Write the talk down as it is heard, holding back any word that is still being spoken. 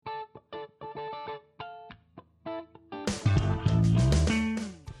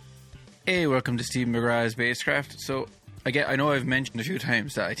Hey, welcome to Stephen McGrath's Basscraft. So, I know I've mentioned a few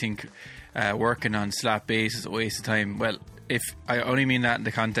times that I think working on slap bass is a waste of time. Well, if I only mean that in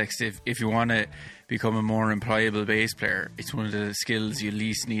the context if you want to become a more employable bass player, it's one of the skills you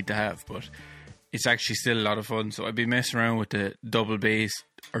least need to have, but it's actually still a lot of fun. So I've been messing around with the double bass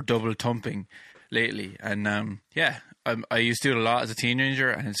or double thumping lately, and I used to do it a lot as a teenager,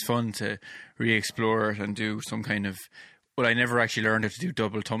 and it's fun to re-explore it and do some kind of... Well, I never actually learned how to do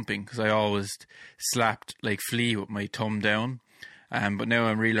double thumping because I always slapped like Flea with my thumb down. But now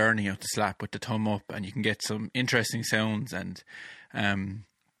I'm relearning how to slap with the thumb up, and you can get some interesting sounds and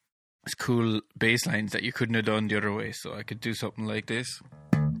it's cool bass lines that you couldn't have done the other way. So I could do something like this.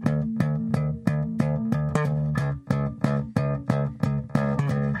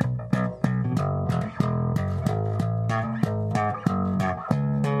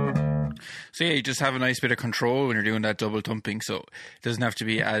 So yeah, you just have a nice bit of control when you're doing that double thumping, so it doesn't have to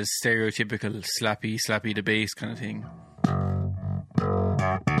be as stereotypical slappy the bass kind of thing.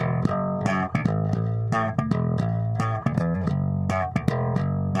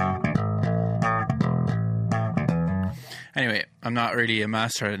 Anyway, I'm not really a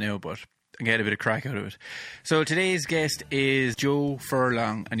master at it now, but I get a bit of crack out of it. So today's guest is Joe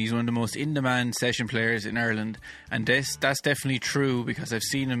Furlong, and he's one of the most in-demand session players in Ireland, and that's definitely true because I've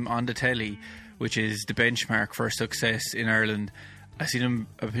seen him on the telly, which is the benchmark for success in Ireland. I've seen him,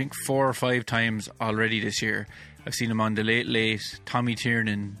 I think, 4 or 5 times already this year. I've seen him on The Late Late, Tommy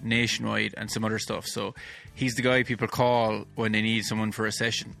Tiernan, Nationwide, and some other stuff. So he's the guy people call when they need someone for a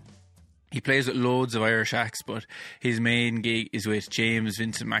session. He plays with loads of Irish acts, but his main gig is with James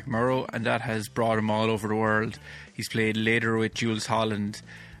Vincent McMurrow, and that has brought him all over the world. He's played later with Jools Holland,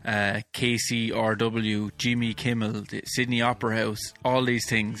 KCRW, Jimmy Kimmel, the Sydney Opera House, all these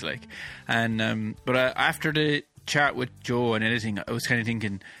things. But after the chat with Joe and editing, I was kind of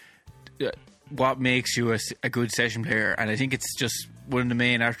thinking, what makes you a good session player? And I think it's just one of the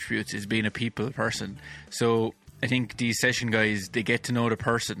main attributes is being a people person. So I think these session guys, they get to know the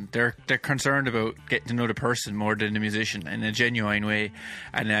person. They're concerned about getting to know the person more than the musician in a genuine way.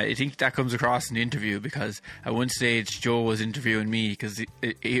 And I think that comes across in the interview, because at one stage Joe was interviewing me because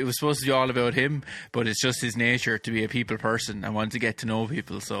it was supposed to be all about him, but it's just his nature to be a people person and want to get to know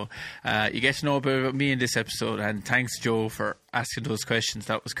people. So you get to know about me in this episode, and thanks Joe for asking those questions.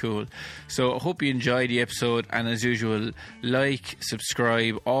 That was cool. So I hope you enjoy the episode, and as usual, like,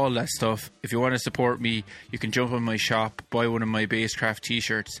 subscribe, all that stuff. If you want to support me, you can jump on my shop, buy one of my Basscraft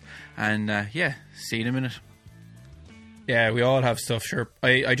t-shirts, and see you in a minute. Yeah, we all have stuff, sure.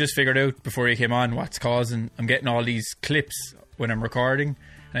 I just figured out before you came on what's causing... I'm getting all these clips when I'm recording,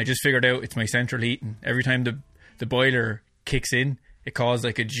 and I just figured out it's my central heating. Every time the boiler kicks in, it caused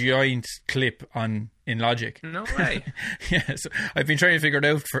like a giant clip in Logic. No way. Yeah, so I've been trying to figure it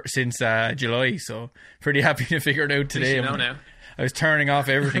out since July, so pretty happy to figure it out today. You know now. I was turning off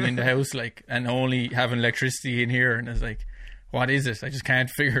everything in the house, and only having electricity in here, and I was like, what is it? I just can't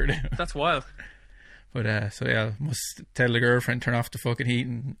figure it out. That's wild. But I must tell the girlfriend, turn off the fucking heat,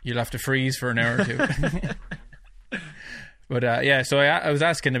 and you'll have to freeze for an hour or two. But so I was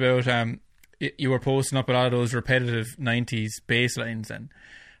asking about you were posting up a lot of those repetitive 90s bass lines, and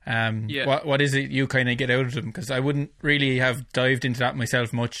what is it you kind of get out of them? Because I wouldn't really have dived into that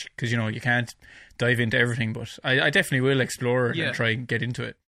myself much, because you can't dive into everything, but I definitely will explore it and try and get into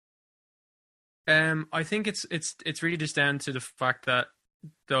it. I think it's really just down to the fact that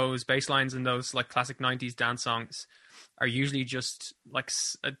those bass lines and those like classic 90s dance songs are usually just like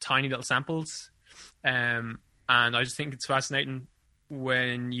tiny little samples, and I just think it's fascinating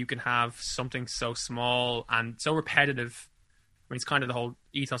when you can have something so small and so repetitive. I mean, it's kind of the whole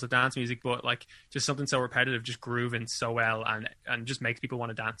ethos of dance music, but like just something so repetitive, just grooving so well and just makes people want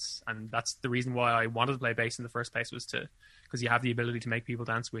to dance. And that's the reason why I wanted to play bass in the first place, was because you have the ability to make people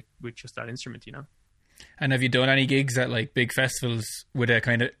dance with just that instrument, And have you done any gigs at like big festivals with a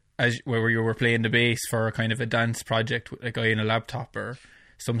kind of, where you were playing the bass for a kind of a dance project with a guy in a laptop or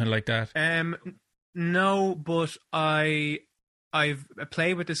something like that? No, but I've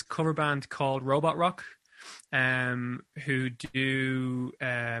played with this cover band called Robot Rock, who do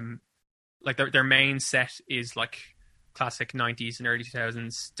like their main set is like classic 90s and early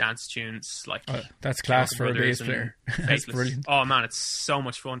 2000s dance tunes, like that's class for a bass player. That's brilliant. Oh man, it's so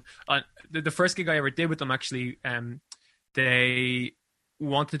much fun. The first gig I ever did with them, actually, they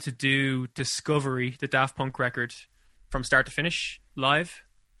wanted to do Discovery, the Daft Punk record, from start to finish live,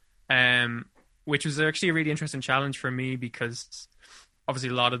 which was actually a really interesting challenge for me, because obviously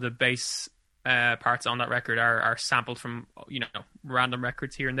a lot of the bass parts on that record are sampled from random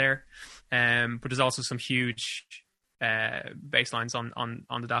records here and there, but there's also some huge bass lines on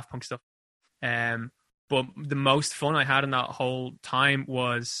the Daft Punk stuff. But the most fun I had in that whole time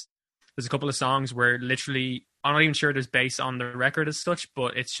was there's a couple of songs where literally I'm not even sure there's bass on the record as such,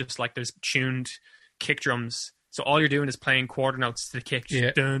 but it's just like there's tuned kick drums. So all you're doing is playing quarter notes to the kick,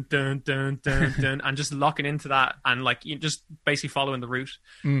 just dun dun dun dun dun, and just locking into that, and like you just basically following the route,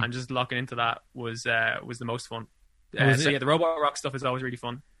 and just locking into that was the most fun. So yeah, the robot rock stuff is always really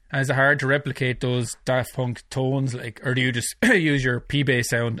fun. And is it hard to replicate those Daft Punk tones, like, or do you just use your P-bass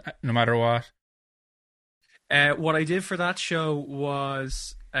sound no matter what? What I did for that show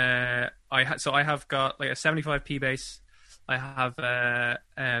was I have got like a 75 P-bass. I have a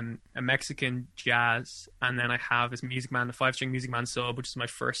Mexican jazz, and then I have this Music Man, a 5-string Music Man sub, which is my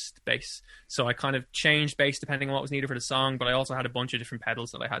first bass. So I kind of changed bass depending on what was needed for the song, but I also had a bunch of different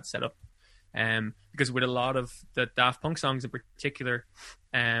pedals that I had set up. Because with a lot of the Daft Punk songs in particular,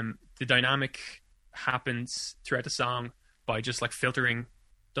 the dynamic happens throughout the song by just like filtering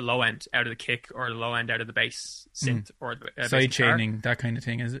the low end out of the kick or the low end out of the bass synth or the side chaining, that kind of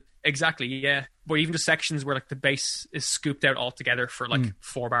thing, is it? Exactly, yeah. But even just sections where like the bass is scooped out altogether for like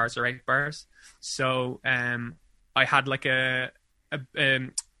 4 bars or 8 bars. So I had like a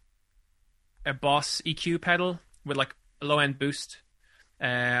Boss EQ pedal with like a low end boost.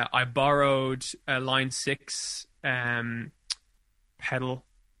 I borrowed a Line 6 pedal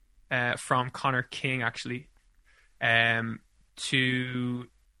from Connor King actually to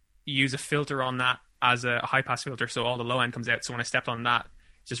use a filter on that as a high pass filter, so all the low end comes out. So when I stepped on that,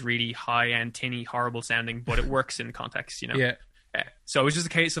 it's just really high end, tinny, horrible sounding, but it works in context, you know. Yeah. So it was just a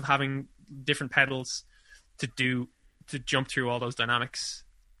case of having different pedals to jump through all those dynamics,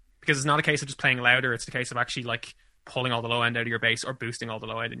 because it's not a case of just playing louder. It's a case of actually like pulling all the low end out of your bass or boosting all the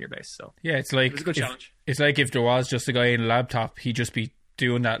low end in your bass. So yeah, it's like it was a good challenge. It's like if there was just a guy in a laptop, he'd just be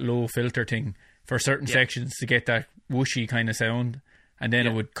doing that low filter thing for certain sections to get that whooshy kind of sound, and then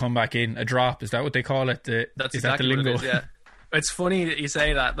it would come back in a drop. Is that what they call it? That's is exactly that the lingo? what it is, yeah. It's funny that you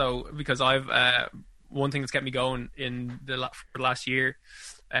say that though, because I've one thing that's kept me going for the last year,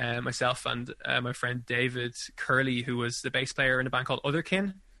 myself and my friend David Curley, who was the bass player in a band called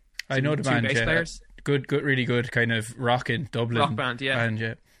Otherkin. I know the band. Bass players. Good, really good kind of rockin' Dublin rock band.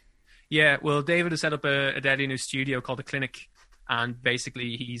 Yeah. Yeah. Well, David has set up a deadly new studio called The Clinic, and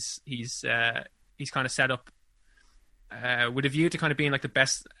basically he's kind of set up with a view to kind of being like the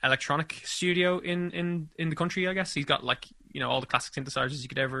best electronic studio in the country, I guess. He's got like, you know, all the classic synthesizers you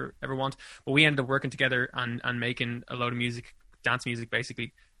could ever want. But we ended up working together and making a load of music, dance music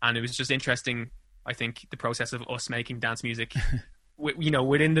basically. And it was just interesting, I think, the process of us making dance music, you know,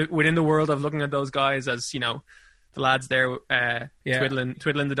 within the world of looking at those guys as, you know, the lads there twiddling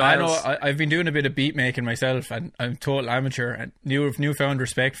the dials. I know. I've been doing a bit of beat making myself, and I'm total amateur. And newfound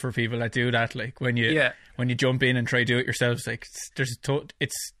respect for people that do that. Like when you jump in and try to do it yourself, it's like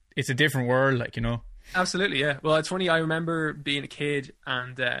it's a different world. Like, you know. Absolutely, yeah. Well, it's funny. I remember being a kid,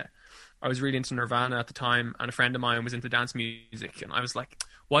 and I was really into Nirvana at the time, and a friend of mine was into dance music, and I was like,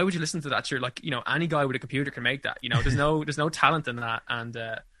 "Why would you listen to that? You're like, you know, any guy with a computer can make that. You know, there's no talent in that." And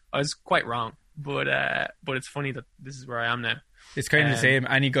I was quite wrong. But it's funny that this is where I am now. It's kind of the same.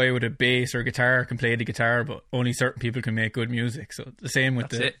 Any guy with a bass or guitar can play the guitar, but only certain people can make good music. So the same with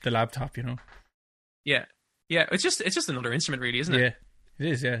the laptop, you know. Yeah. It's just another instrument, really, isn't it? Yeah,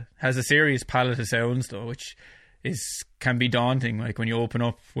 it is. Yeah, has a serious palette of sounds though, which can be daunting. Like when you open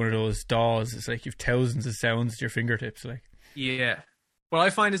up one of those DAWs, it's like you've thousands of sounds at your fingertips. Like, yeah. What I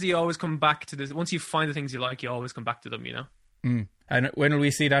find is you always come back to this. Once you find the things you like, you always come back to them. You know. And when will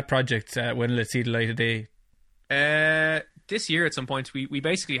we see that project? When will it see the light of day? This year at some point. We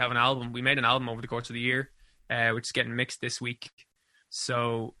basically have an album. We made an album over the course of the year, which is getting mixed this week.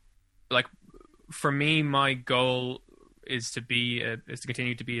 So, like, for me, my goal is to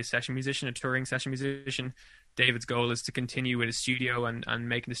continue to be a session musician, a touring session musician. David's goal is to continue with his studio and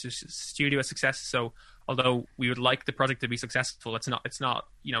making this studio a success. So, although we would like the project to be successful, it's not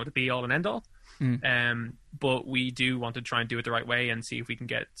you know, the be all and end all. But we do want to try and do it the right way and see if we can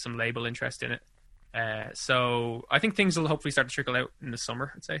get some label interest in it. So I think things will hopefully start to trickle out in the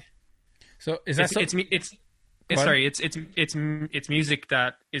summer, I'd say. So is that it's music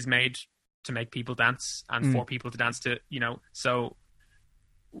that is made to make people dance and for people to dance to, you know. So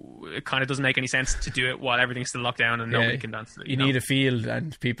it kind of doesn't make any sense to do it while everything's still locked down and nobody can dance to it. You need a field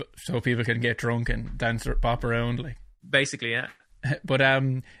and people can get drunk and dance or bop around, like. Basically, yeah. But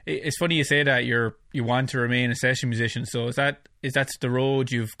it's funny you say that you want to remain a session musician. So is that the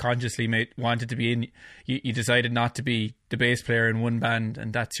road you've consciously wanted to be in? You decided not to be the bass player in one band,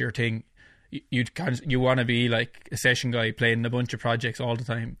 and that's your thing. You want to be like a session guy playing a bunch of projects all the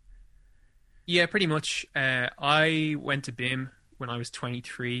time. Yeah, pretty much. I went to BIM when I was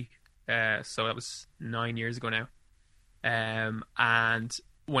 23, So that was 9 years ago now. And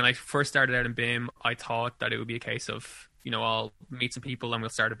when I first started out in BIM, I thought that it would be a case of, I'll meet some people and we'll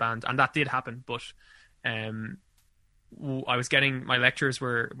start a band. And that did happen. But I was getting, my lecturers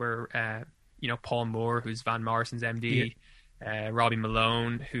were Paul Moore, who's Van Morrison's MD, Robbie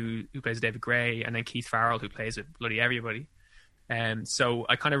Malone, who plays David Gray, and then Keith Farrell, who plays with bloody everybody. So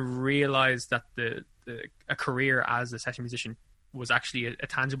I kind of realized that a career as a session musician was actually a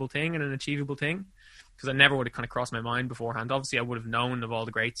tangible thing and an achievable thing, because I never would have kind of crossed my mind beforehand. Obviously, I would have known of all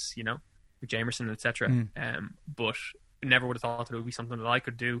the greats, like Jamerson, etc. But never would have thought that it would be something that I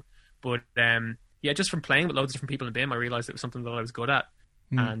could do. But just from playing with loads of different people in BIM, I realized it was something that I was good at,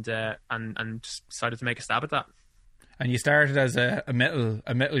 and just decided to make a stab at that. And you started as a metal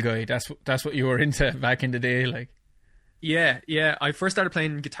guy. That's what you were into back in the day, like. Yeah. I first started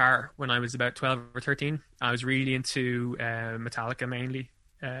playing guitar when I was about 12 or 13. I was really into Metallica mainly,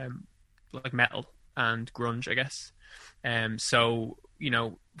 like metal and grunge, I guess. So,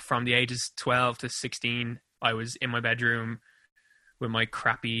 from the ages 12 to 16, I was in my bedroom with my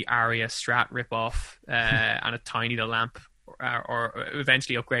crappy Aria Strat ripoff and a tiny little amp, or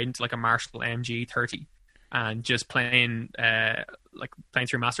eventually upgrading to like a Marshall MG30, and just playing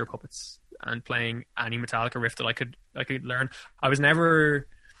through Master Puppets and playing any Metallica riff that I could learn. I was never,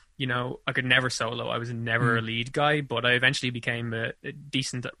 I could never solo. I was never a lead guy, but I eventually became a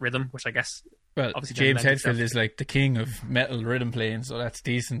decent at rhythm, which I guess. Well, obviously James Hetfield is like the king of metal rhythm playing, so that's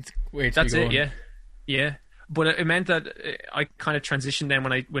decent. That's it, yeah. But it meant that I kind of transitioned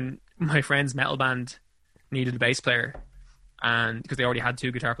then when my friend's metal band needed a bass player, and because they already had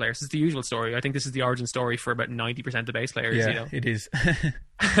two guitar players. It's the usual story. I think this is the origin story for about 90% of bass players. Yeah, it is.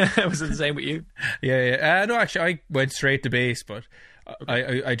 Was it the same with you? Yeah. No, actually, I went straight to bass, but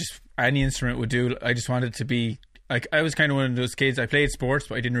I just, any instrument would do. I just wanted to be like, I was kind of one of those kids. I played sports,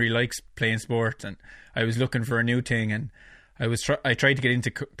 but I didn't really like playing sports, and I was looking for a new thing. And I tried to get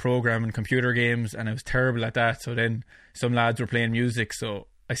into programming computer games, and I was terrible at that. So then some lads were playing music, so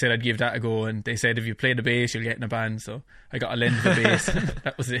I said I'd give that a go, and they said if you play the bass you'll get in a band, so I got a lend of the bass.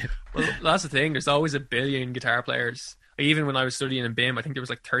 That was it. Well, that's the thing, there's always a billion guitar players. Even when I was studying in BIM, I think there was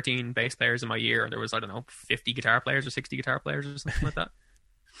like 13 bass players in my year, and there was, I don't know, 50 guitar players or 60 guitar players or something like that.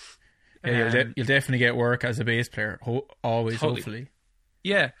 Yeah, you'll definitely get work as a bass player, always, totally. Hopefully.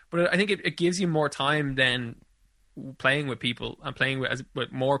 Yeah, but I think it gives you more time than playing with people and playing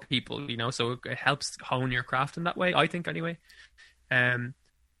with more people, so it helps hone your craft in that way, I think, anyway.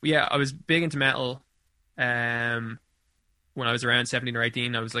 Yeah, I was big into metal. When I was around 17 or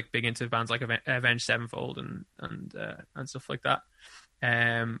 18, I was like big into bands like Avenged Sevenfold and stuff like that.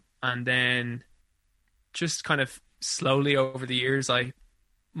 And then just kind of slowly over the years,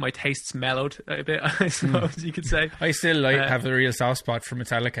 my tastes mellowed a bit, I suppose you could say. I still have a real soft spot for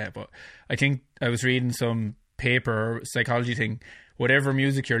Metallica, but I think I was reading some paper or psychology thing. Whatever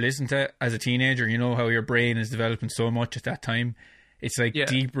music you're listening to as a teenager, how your brain is developing so much at that time. It's like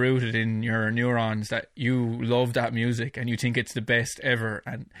deep rooted in your neurons that you love that music and you think it's the best ever.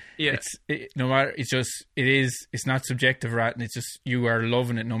 And no matter, it's not subjective, right? And it's just, you are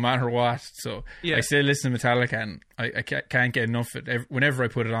loving it no matter what. So I still listen to Metallica, and I can't get enough of it whenever I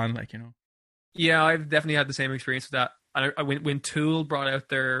put it on, Yeah, I've definitely had the same experience with that. And when Tool brought out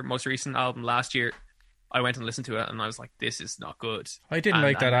their most recent album last year, I went and listened to it, and I was like, this is not good. I didn't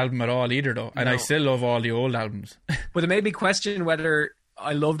like that album at all either, though. And I still love all the old albums. But it made me question whether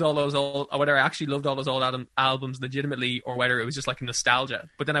I actually loved all those old albums legitimately, or whether it was just like nostalgia.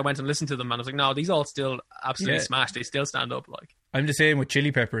 But then I went and listened to them, and I was like, no, these all still absolutely smash. They still stand up. I'm the same with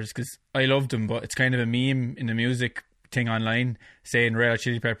Chili Peppers, because I loved them, but it's kind of a meme in the music thing online saying Red Hot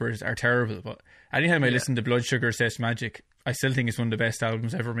Chili Peppers are terrible. But anytime I listen to Blood Sugar Sex Magic, I still think it's one of the best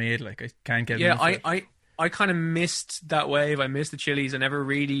albums ever made. I can't get enough of it. I kind of missed that wave. I missed the Chili's. I never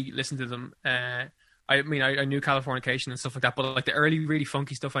really listened to them. I knew Californication and stuff like that, but the early really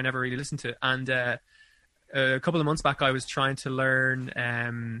funky stuff I never really listened to. And a couple of months back, I was trying to learn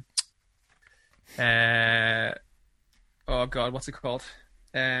oh god, what's it called?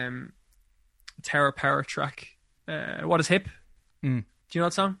 Terror Power Track. What is Hip? Do you know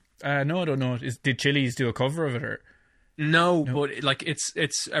that song? No, I don't know. Did Chili's do a cover of it, or? No, but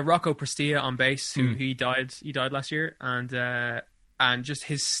it's a Rocco Prestia on bass, who he died last year, and just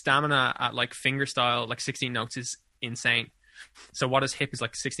his stamina at fingerstyle 16 notes is insane. So What is Hip is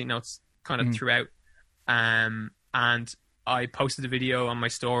 16 notes kind of throughout. And I posted a video on my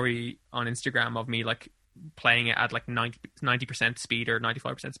story on Instagram of me playing it at 90% speed or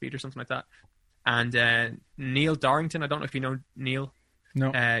 95% speed or something like that. And Neil Dorrington, I don't know if you know Neil.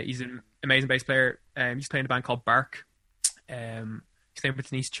 No. He's an amazing bass player. He's playing a band called Bark. He's same with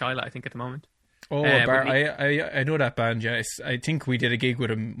Denise Chila, I think, at the moment. Oh, I know that band. Yes, I think we did a gig with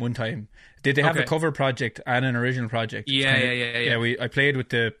them one time. Did they have a cover project and an original project? Yeah. I played with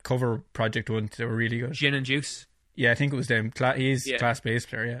the cover project once. They were really good. Gin and Juice. Yeah, I think it was them. He's class bass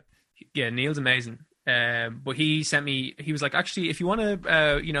player. Yeah, Neil's amazing. But he sent me. He was like, actually, if you want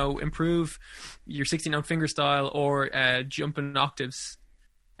to, improve your 16-note finger style or jump in octaves.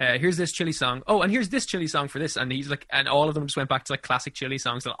 Here's this Chili song. Oh, and here's this Chili song for this. And he's like, and all of them just went back to like classic Chili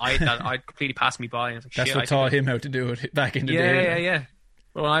songs that I completely passed me by. And I was like, that's what taught him how to do it back in the day. Yeah.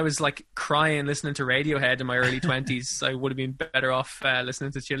 Well, when I was like crying listening to Radiohead in my early 20s, I would have been better off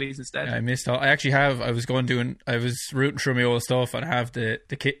listening to Chili's instead. I missed all. I actually have. I was rooting through my old stuff and I have the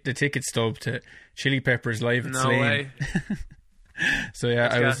ticket stub to Chili Peppers live at Slane. Way. So yeah,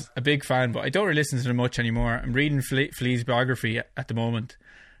 I was a big fan, but I don't really listen to them much anymore. I'm reading Flea's biography at the moment.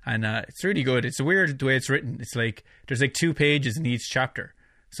 And it's really good. It's weird the way it's written. It's like there's like 2 pages in each chapter.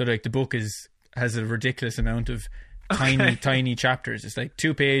 So like the book has a ridiculous amount of tiny chapters. It's like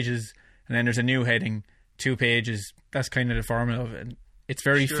 2 pages and then there's a new heading, 2 pages. That's kind of the formula of it. And it's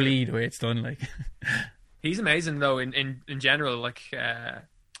very Flea the way it's done. Like he's amazing though in general. Like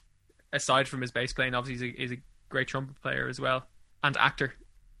aside from his bass playing, obviously he's a great trumpet player as well and actor.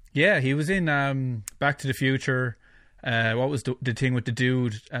 Yeah, he was in Back to the Future. What was the thing with the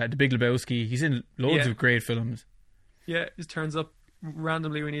dude, the Big Lebowski? He's in loads of great films. Yeah, just turns up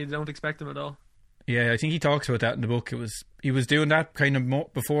randomly when you don't expect him at all. Yeah, I think he talks about that in the book. He was doing that kind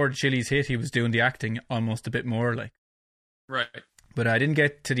of before the Chili's hit. He was doing the acting almost a bit more, like. Right. But I didn't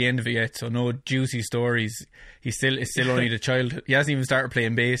get to the end of it yet, so no juicy stories. It's still only the child. He hasn't even started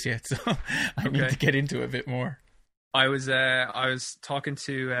playing bass yet, so I need to get into it a bit more. I was talking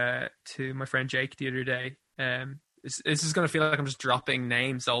to my friend Jake the other day. This is going to feel like I'm just dropping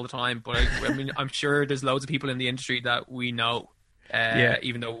names all the time, but I mean, I'm sure there's loads of people in the industry that we know,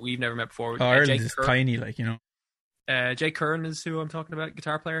 even though we've never met before. Ireland is tiny, like, you know. Jake Curran is who I'm talking about,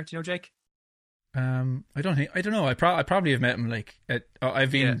 guitar player. Do you know Jake? I don't know. I probably have met him. Like, I've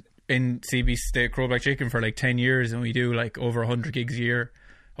been in CB State Crowback Chicken for like 10 years, and we do like over 100 gigs a year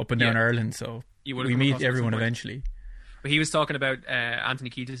up and down Ireland. So we meet everyone eventually. But he was talking about Anthony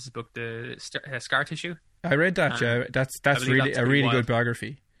Kiedis' book, The Scar Tissue. I read that. That's really a really good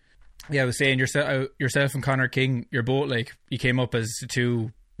biography. Yeah, I was saying yourself and Connor King, you're both like, you came up as the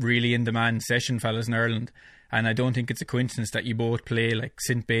 2 really in demand session fellas in Ireland, and I don't think it's a coincidence that you both play like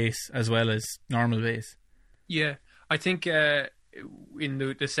synth bass as well as normal bass. Yeah, I think in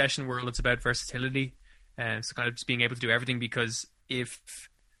the session world, it's about versatility, and so kind of just being able to do everything. Because if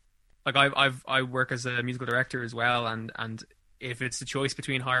like I work as a musical director as well, and if it's the choice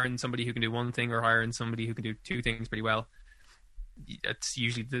between hiring somebody who can do one thing or hiring somebody who can do 2 things pretty well, it's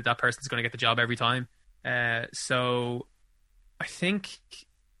usually that person's going to get the job every time. So I think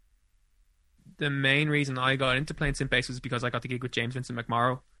the main reason I got into playing synth bass was because I got the gig with James Vincent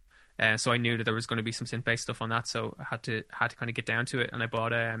McMorrow. So I knew that there was going to be some synth bass stuff on that, so I had to kind of get down to it. And I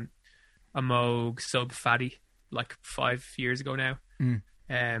bought a Moog Sub Fatty like 5 years ago now,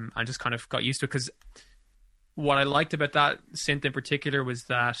 and just kind of got used to it. Because what I liked about that synth in particular was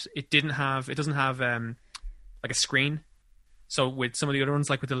that it doesn't have like a screen. So with some of the other ones,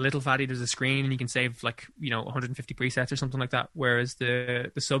 like with the Little Fatty, there's a screen and you can save like 150 presets or something like that. Whereas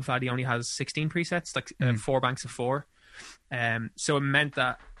the Sub Fatty only has 16 presets, like 4 banks of 4. So it meant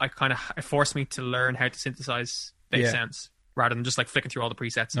that it forced me to learn how to synthesize bass sounds rather than just like flicking through all the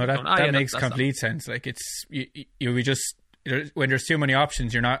presets. No, that makes complete sense. Like it's you just. When there's too many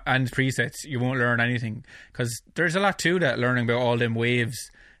options, and presets, you won't learn anything, because there's a lot to that, learning about all them waves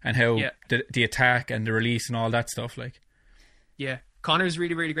and how the attack and the release and all that stuff. Like, yeah, Connor's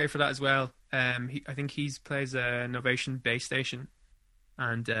really, really great for that as well. I think he plays a Novation bass station,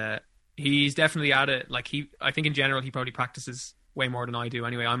 and he's definitely at it. Like I think in general he probably practices way more than I do.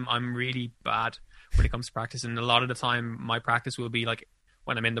 Anyway, I'm really bad when it comes to practice, and a lot of the time my practice will be like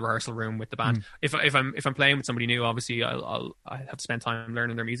when I'm in the rehearsal room with the band. If I'm playing with somebody new, obviously I have to spend time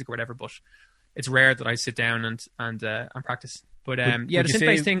learning their music or whatever. But it's rare that I sit down and practice. But the synth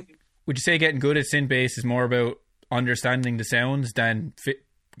bass thing. Would you say getting good at synth bass is more about understanding the sounds than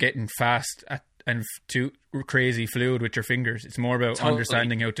getting fast and too crazy fluid with your fingers? It's more about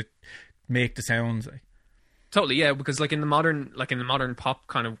understanding how to make the sounds. Totally, yeah. Because like in the modern pop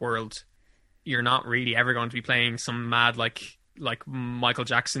kind of world, you're not really ever going to be playing some mad like Michael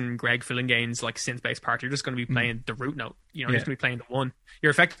Jackson, Greg Fillingane's like synth bass part. You're just going to be playing the root note. You're just going to be playing the one.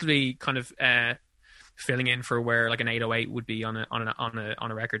 You're effectively kind of filling in for where like an 808 would be on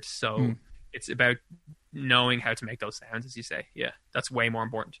a record. So it's about knowing how to make those sounds, as you say. Yeah, that's way more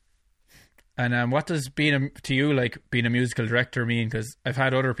important. And what does to you, like being a musical director mean? Because I've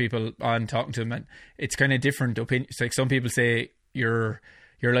had other people on talking to them, and it's kind of different opinions. Like some people say you're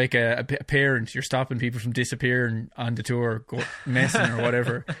like a parent, you're stopping people from disappearing on the tour, messing or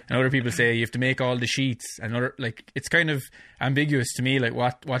whatever. And other people say you have to make all the sheets, and other, like, it's kind of ambiguous to me. Like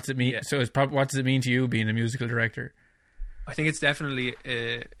what's it mean? Yeah. So what does it mean to you being a musical director? I think it's definitely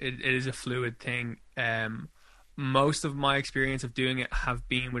it is a fluid thing. Most of my experience of doing it have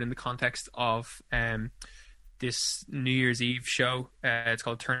been within the context of this New Year's Eve show. It's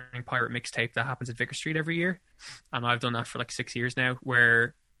called Turning Pirate Mixtape, that happens at Vicar Street every year, and I've done that for like 6 years now,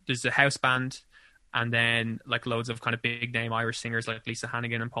 where there's a house band and then like loads of kind of big name Irish singers like Lisa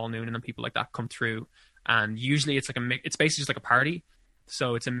Hannigan and Paul Noonan and people like that come through, and usually it's like it's basically just like a party,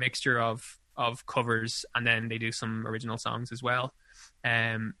 so it's a mixture of covers, and then they do some original songs as well.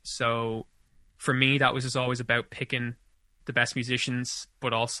 So for me, that was just always about picking the best musicians,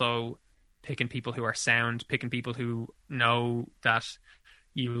 but also picking people who are sound, picking people who know that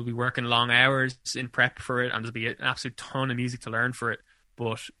you will be working long hours in prep for it, and there'll be an absolute ton of music to learn for it,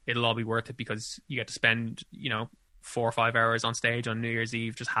 but it'll all be worth it because you get to spend, 4 or 5 hours on stage on New Year's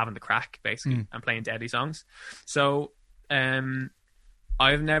Eve just having the crack, basically, and playing deadly songs. So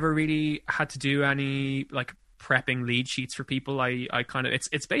I've never really had to do any like prepping lead sheets for people. I kind of,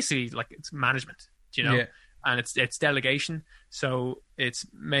 it's basically like it's management, Yeah. And it's delegation. So it's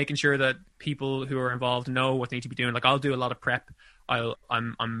making sure that people who are involved know what they need to be doing. Like I'll do a lot of prep. I'll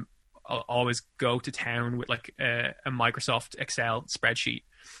always go to town with like a Microsoft Excel spreadsheet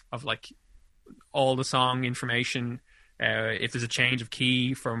of like all the song information. If there's a change of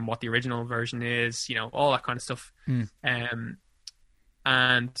key from what the original version is, all that kind of stuff.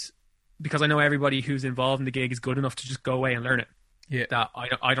 And because I know everybody who's involved in the gig is good enough to just go away and learn it. Yeah. That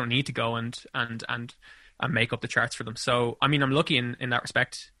I don't need to go and make up the charts for them. So I mean, I'm lucky in that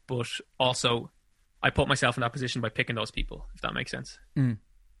respect, but also I put myself in that position by picking those people, if that makes sense. And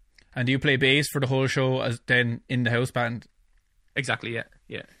do you play bass for the whole show as then in the house band? Exactly.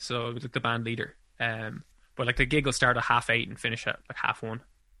 Yeah. So like the band leader. But like the gig will start at 8:30 and finish at like 1:30.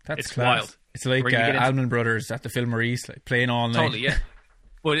 It's class. Wild. It's like Allman Brothers at the Phil Maurice, like playing all night. Totally, yeah.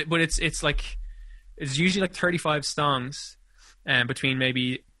 But it's like it's usually like 35 songs, between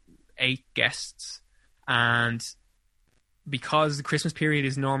maybe 8 guests, and because the Christmas period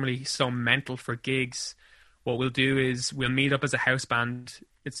is normally so mental for gigs, what we'll do is we'll meet up as a house band.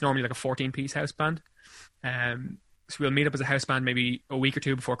 It's normally like a 14-piece house band, so we'll meet up as a house band maybe a week or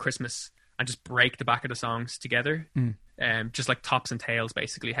two before Christmas and just break the back of the songs together, just like tops and tails,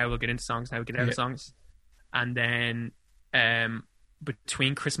 basically how we'll get into songs and how we'll get out of songs, and then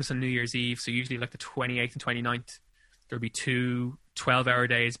between Christmas and New Year's Eve, so usually like the 28th and 29th, there'll be 2 12-hour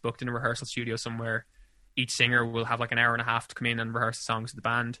days booked in a rehearsal studio somewhere. Each singer will have like an hour and a half to come in and rehearse the songs of the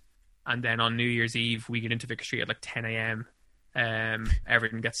band, and then on New Year's Eve we get into Vicar Street at like 10 a.m.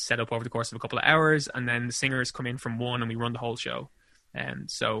 Everything gets set up over the course of a couple of hours, and then the singers come in from 1 and we run the whole show.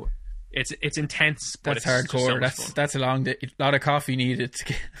 So it's intense, but that's it's hardcore. So that's a long day. A lot of coffee needed to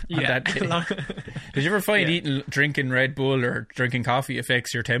get on that day. Did you ever find drinking Red Bull or drinking coffee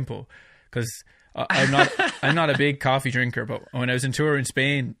affects your tempo? Because I'm not a big coffee drinker, but when I was in tour in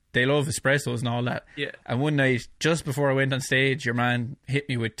Spain, they love espressos and all that. Yeah. And one night, just before I went on stage, your man hit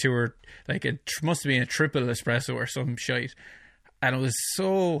me with like it must have been a triple espresso or some shite. And it was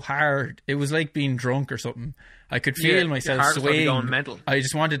so hard. It was like being drunk or something. I could feel myself swaying. Going mental. I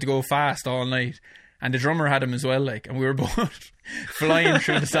just wanted to go fast all night. And the drummer had him as well, like, and we were both flying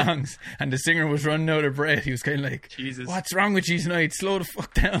through the songs. And the singer was running out of breath. He was kind of like, Jesus, what's wrong with you tonight? Slow the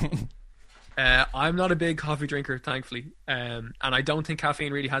fuck down. I'm not a big coffee drinker, thankfully. And I don't think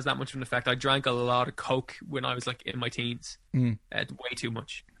caffeine really has that much of an effect. I drank a lot of Coke when I was like in my teens. Way too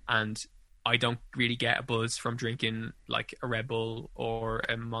much. And I don't really get a buzz from drinking like a Red Bull or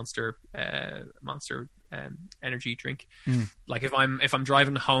a Monster energy drink. Like if I'm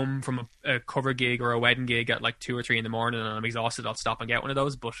driving home from a cover gig or a wedding gig at like 2 or 3 in the morning and I'm exhausted, I'll stop and get one of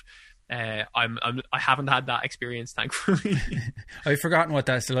those. But I haven't had that experience, thankfully. I've forgotten what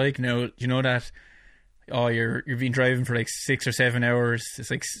that's like now. You know that you've been driving for like 6 or 7 hours.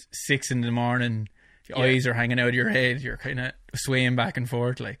 It's like 6 in the morning. Your eyes are hanging out of your head. You're kind of swaying back and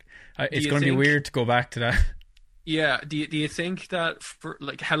forth. Like it's going to be weird to go back to that. Yeah. Do you think that for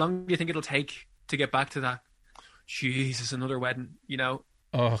like how long do you think it'll take to get back to that? Jesus, another wedding.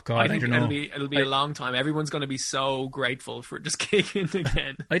 Oh God, I don't know. It'll be a long time. Everyone's going to be so grateful for just kicking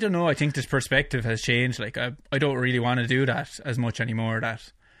again. I don't know. I think this perspective has changed. Like I don't really want to do that as much anymore. Did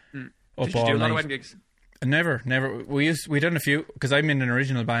you do a lot of wedding gigs? Never. We done a few because I'm in an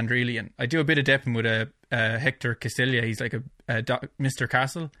original band really, and I do a bit of depping with Hector Castilla. He's like Mr.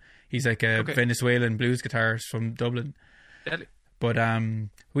 Castle. He's like a Venezuelan blues guitarist from Dublin. Deadly. But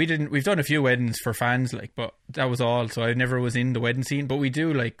we've done a few weddings for fans, like, but that was all. So I never was in the wedding scene. But we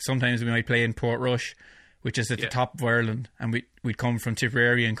do, like, sometimes we might play in Portrush, which is at the top of Ireland, and we'd come from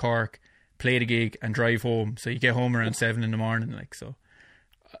Tipperary and Cork, play the gig and drive home. So you get home around 7 in the morning, like, so.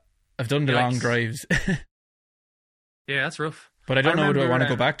 I've done the long drives. Yeah, that's rough. But I don't know whether I want to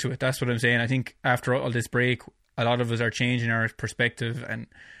go back to it. That's what I'm saying. I think after all this break, a lot of us are changing our perspective, and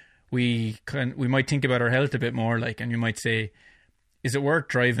we might think about our health a bit more, like, and you might say, is it worth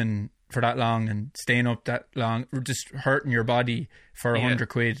driving for that long and staying up that long, or just hurting your body for 100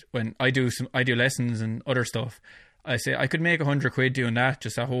 quid? When I do lessons and other stuff, I say I could make 100 quid doing that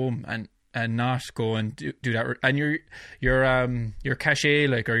just at home and not go and do that. And your cachet,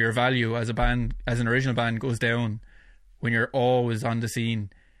 like, or your value as a band, as an original band, goes down when you're always on the scene,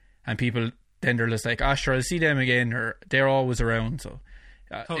 and people then they're just like, sure, I'll see them again, or they're always around. So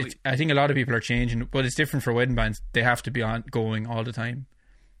totally. I think a lot of people are changing, but it's different for wedding bands. They have to be going all the time.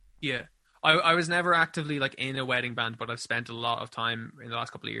 Yeah. I was never actively, like, in a wedding band, but I've spent a lot of time in the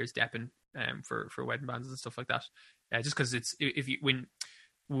last couple of years depping for wedding bands and stuff like that. Just because it's,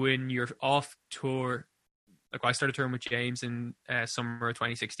 when you're off tour, like, I started touring with James in summer of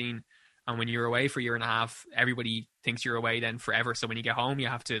 2016, and when you're away for a year and a half, everybody thinks you're away then forever. So when you get home, you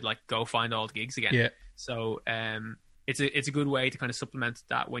have to, like, go find all the gigs again. Yeah. So it's a good way to kind of supplement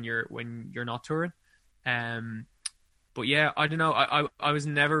that when you're not touring. But yeah, I don't know. I was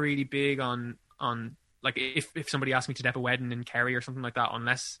never really big on like, if somebody asked me to dep a wedding in Kerry or something like that,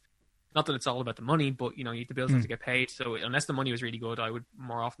 unless, not that it's all about the money, but, you know, the bills have to get paid. So unless the money was really good, I would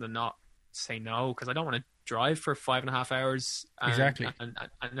more often than not say no, because I don't want to drive for 5.5 hours. Exactly. And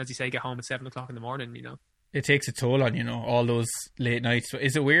as you say, get home at 7 o'clock in the morning, you know. It takes a toll on, you know, all those late nights.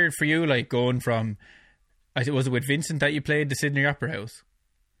 Is it weird for you, like, going from, was it with Vincent that you played the Sydney Opera House?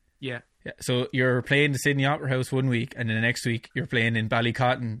 Yeah. Yeah. So you're playing the Sydney Opera House one week, and then the next week you're playing in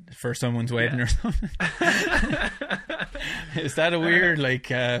Ballycotton for someone's wedding or something. Is that a weird,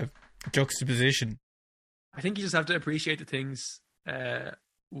 like, juxtaposition? I think you just have to appreciate the things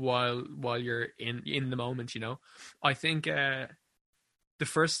while you're in the moment, you know. I think the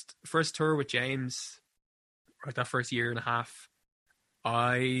first tour with James, like that first year and a half,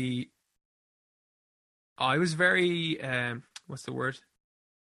 I was very what's the word?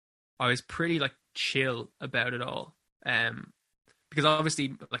 I was pretty, like, chill about it all. Because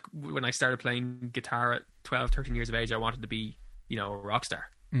obviously, like, when I started playing guitar at 12, 13 years of age, I wanted to be, you know, a rock star,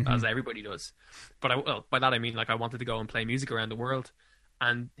 as everybody does. But by that I mean, like, I wanted to go and play music around the world.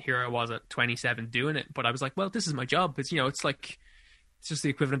 And here I was at 27 doing it. But I was like, well, this is my job. It's, you know, it's like, it's just the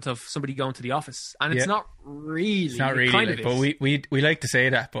equivalent of somebody going to the office. And it's not really. It's not really. Like, but we like to say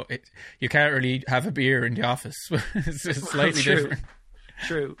that, but you can't really have a beer in the office. It's slightly different.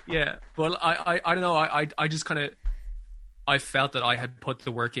 True, yeah. Well, I don't know. I just kind of, I felt that I had put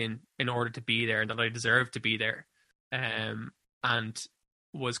the work in order to be there, and that I deserved to be there, and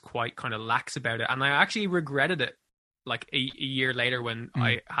was quite kind of lax about it. And I actually regretted it, like a year later when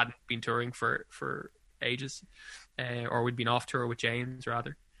I hadn't been touring for ages, or we'd been off tour with James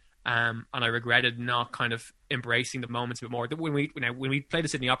rather, and I regretted not kind of embracing the moments a bit more. When we played the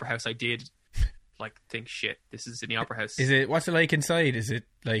Sydney Opera House, I did, like, think, shit, this is Sydney Opera House. What's it like inside? Is it,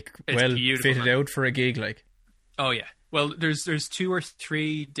 like, well fitted out for a gig, like? Oh yeah. Well, there's 2 or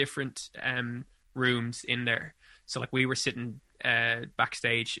 3 different rooms in there. So, like, we were sitting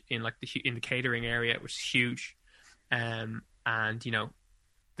backstage in, like, in the catering area. It was huge. And, you know,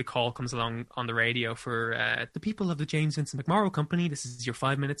 the call comes along on the radio for the people of the James Vincent McMorrow Company. This is your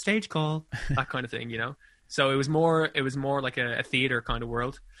 5-minute stage call. That kind of thing, you know. So it was more like a theater kind of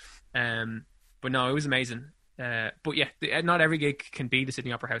world. But no, it was amazing. But yeah, not every gig can be the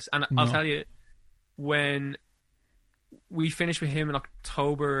Sydney Opera House. And I'll tell you, when we finished with him in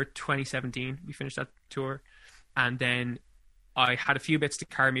October 2017, we finished that tour, and then I had a few bits to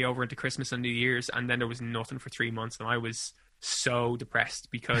carry me over into Christmas and New Year's, and then there was nothing for 3 months, and I was so depressed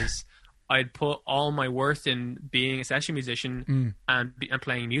because I'd put all my worth in being a session musician and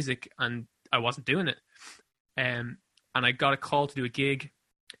playing music, and I wasn't doing it. And I got a call to do a gig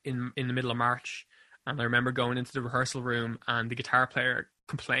in the middle of March, and I remember going into the rehearsal room and the guitar player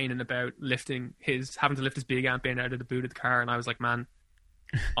complaining about having to lift his big amp in out of the boot of the car, and I was like, man,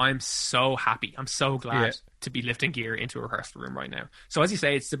 I'm so happy, I'm so glad to be lifting gear into a rehearsal room right now. So as you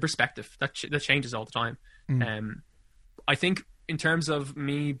say, it's the perspective that changes all the time. I think in terms of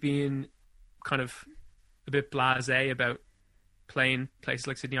me being kind of a bit blasé about playing places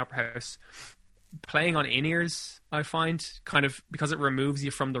like Sydney Opera House, playing on in-ears, I find, kind of, because it removes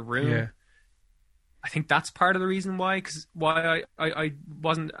you from the room, I think that's part of the reason why I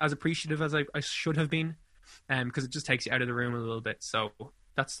wasn't as appreciative as I should have been, because it just takes you out of the room a little bit. So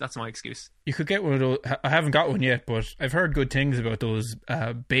that's my excuse. You could get one of those. I haven't got one yet, but I've heard good things about those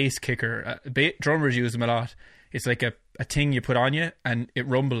bass kicker. Drummers use them a lot. It's like a thing you put on you and it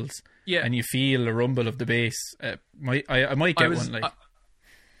rumbles. Yeah, and you feel the rumble of the bass. I might get one. Like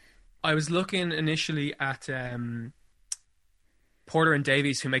I was looking initially at Porter and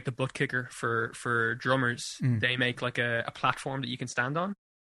Davies, who make the butt kicker for drummers. They make like a platform that you can stand on.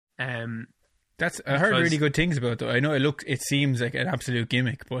 I heard really good things about it, though. I know it seems like an absolute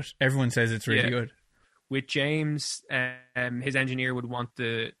gimmick, but everyone says it's really good. With James, his engineer would want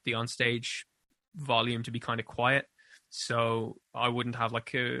the onstage volume to be kind of quiet, so I wouldn't have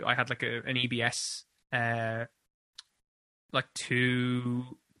I had an EBS like two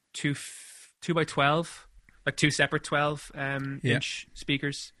by 12, like two separate 12 inch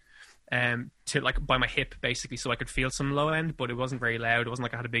speakers to like by my hip basically, so I could feel some low end, but it wasn't very loud. It wasn't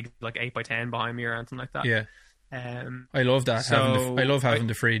like I had a big like 8x10 behind me or anything like that. I love that. I love having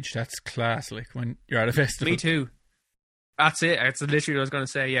the fridge. That's class, like when you're at a festival. Me too. That's it. It's literally what I was going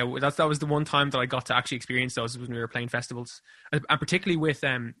to say. Yeah, that was the one time that I got to actually experience those, was when we were playing festivals, and particularly with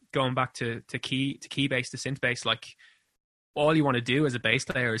going back to key bass, to synth bass. Like, all you want to do as a bass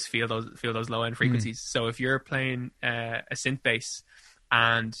player is feel those low end frequencies. So if you're playing a synth bass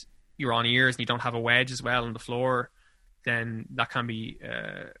and you're on ears and you don't have a wedge as well on the floor, then that can be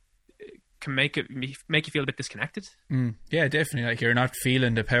can make you feel a bit disconnected. Yeah, definitely. Like, you're not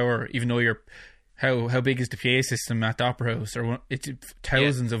feeling the power, even though you're. How big is the PA system at the Opera House? It's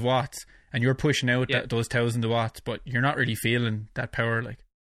thousands of watts, and you're pushing out those thousands of watts, but you're not really feeling that power. Like,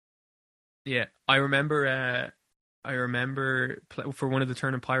 yeah, I remember for one of the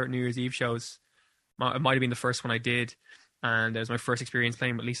Turn and Pirate New Year's Eve shows. It might have been the first one I did, and it was my first experience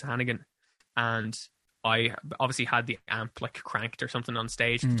playing with Lisa Hannigan, and I obviously had the amp like cranked or something on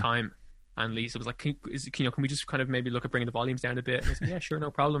stage at the time. And Lisa was like, can we just kind of maybe look at bringing the volumes down a bit? And I was like, yeah, sure,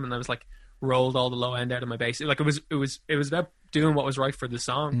 no problem. And I was like, rolled all the low end out of my bass. Like, it was about doing what was right for the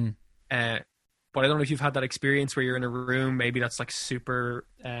song. But I don't know if you've had that experience where you're in a room maybe that's like super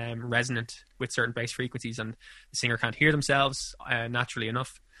resonant with certain bass frequencies, and the singer can't hear themselves naturally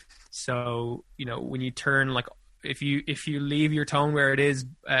enough. So, when you turn, like, if you leave your tone where it is,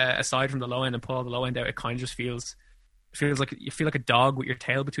 aside from the low end, and pull all the low end out, it kind of just feels like you feel like a dog with your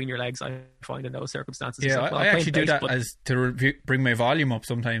tail between your legs, I find, in those circumstances. Yeah, like, I actually do that as to bring my volume up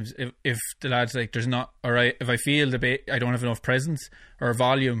sometimes. If the lad's like, there's not, or if I feel I don't have enough presence or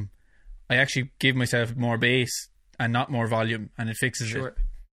volume, I actually give myself more bass and not more volume, and it fixes it.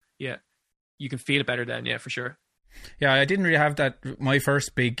 Yeah, you can feel it better then. Yeah, for sure. Yeah, I didn't really have that. My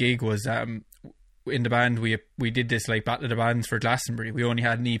first big gig was in the band. We did this like Battle of the Bands for Glastonbury. We only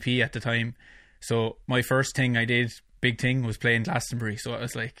had an EP at the time, so my first thing I did. Big thing was playing Glastonbury, so I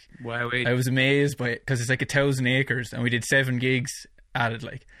was like, wow, I was amazed by it, because it's like 1,000 acres, and we did 7 gigs at it,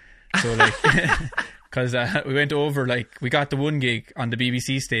 like, so like, because we went over, like, we got the one gig on the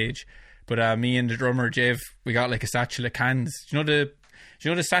BBC stage, but me and the drummer Jev, we got like a satchel of cans. Do you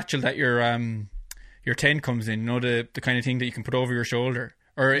know the satchel that your tent comes in? You know, the kind of thing that you can put over your shoulder,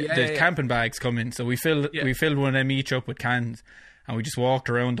 or camping bags come in. So we filled one of them each up with cans, and we just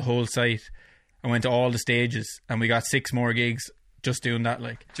walked around the whole site. I went to all the stages, and we got 6 more gigs just doing that,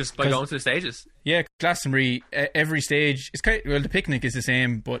 like, just by going to the stages. Yeah, Glastonbury, every stage is the picnic is the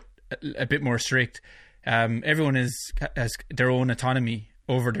same, but a bit more strict. Everyone has their own autonomy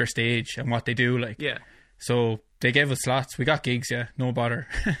over their stage and what they do, like. Yeah. So they gave us slots. We got gigs, no bother.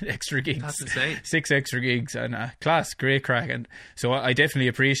 Extra gigs. That's insane. 6 extra gigs, and class, great crack. And so I definitely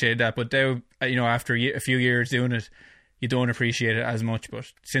appreciate that. But now, after a few years doing it, you don't appreciate it as much. But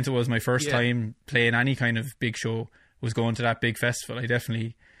since it was my first time playing any kind of big show, was going to that big festival, I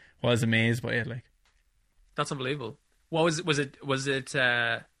definitely was amazed by it. Like, that's unbelievable. What was it?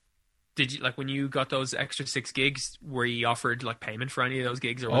 Did you, like, when you got those extra 6 gigs, were you offered like payment for any of those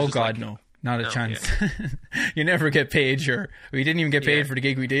gigs? Or was no, not a chance. Yeah. You never get paid. Sure, we didn't even get paid for the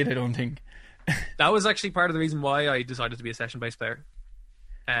gig we did, I don't think. That was actually part of the reason why I decided to be a session bass player,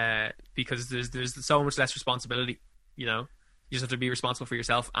 because there's so much less responsibility. You just have to be responsible for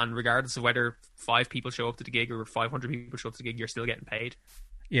yourself, and regardless of whether 5 people show up to the gig or 500 people show up to the gig, you're still getting paid.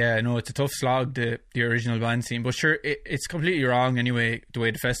 Yeah, no, it's a tough slog, the original band scene. But sure, it's completely wrong anyway, the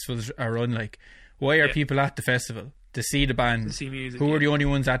way the festivals are run. Like, why are people at the festival? To see the band. To see music. Who are the only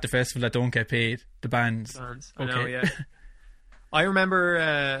ones at the festival that don't get paid? The bands. I know, yeah. I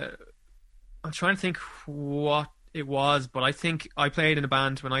remember, I'm trying to think what it was, but I think I played in a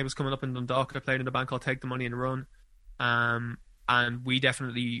band when I was coming up in Dundalk. I played in a band called Take the Money and Run. And we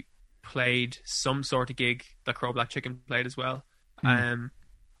definitely played some sort of gig that Crow Black Chicken played as well.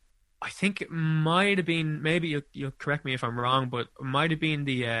 I think it might have been, maybe you'll correct me if I'm wrong, but it might have been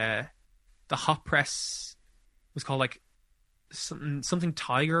the hot press was called like something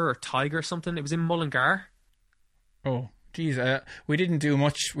Tiger or Tiger something. It was in Mullingar. Oh, geez, we didn't do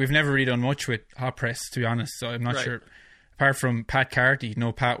much. We've never really done much with hot press, to be honest. So I'm not sure. Apart from Pat Carty,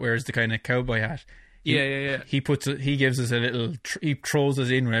 Pat wears the kind of cowboy hat. Yeah. He gives us a little. He throws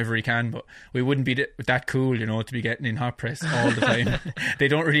us in whenever he can, but we wouldn't be that cool, to be getting in hot press all the time. They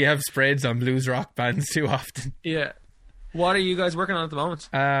don't really have spreads on blues rock bands too often. Yeah. What are you guys working on at the moment?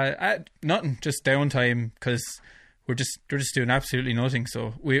 Nothing, just downtime because we're just doing absolutely nothing.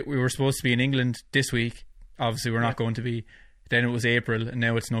 So we were supposed to be in England this week. Obviously, we're not going to be. Then it was April, and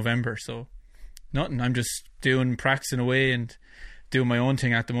now it's November. So nothing. I'm just practicing away and doing my own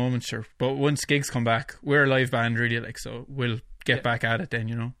thing at the moment, sure. But once gigs come back, we're a live band, really, so we'll get back at it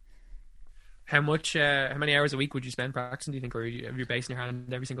then, How many hours a week would you spend practicing, do you think, or have you bass in your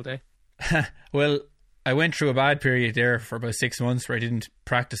hand every single day? Well, I went through a bad period there for about 6 months where I didn't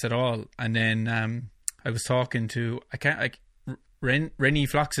practice at all, and then I was talking to Rennie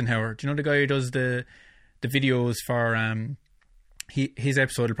Floxenhauer. Do you know the guy who does the videos for his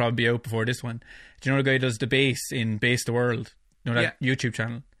episode will probably be out before this one. Do you know the guy who does the bass in Bass the World? That YouTube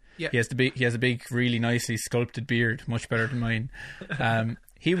channel. Yeah, he has a big, really nicely sculpted beard, much better than mine. Because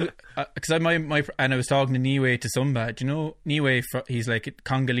I was talking to Niwe Tsumba. Do you know Niwe? He's like a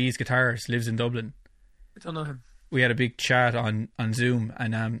Congolese guitarist, lives in Dublin. I don't know him. We had a big chat on Zoom,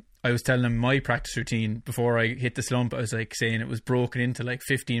 and I was telling him my practice routine before I hit the slump. I was like saying it was broken into like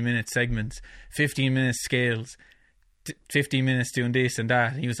 15-minute segments, 15-minute scales, 15 minutes doing this and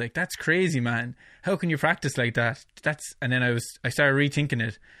that, and he was like, "That's crazy, man. How can you practice like that?" And then I started rethinking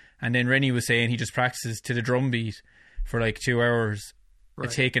it, and then Rennie was saying he just practices to the drum beat for like 2 hours,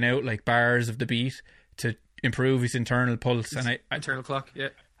 taking out like bars of the beat to improve his internal pulse. And internal clock. Yeah,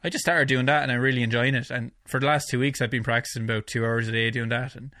 I just started doing that, and I'm really enjoying it. And for the last 2 weeks, I've been practicing about 2 hours a day doing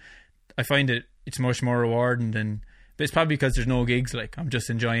that, and I find it's much more rewarding than. But it's probably because there's no gigs. Like, I'm just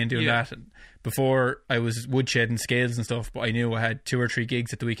enjoying doing that. And before, I was woodshedding scales and stuff, but I knew I had 2 or 3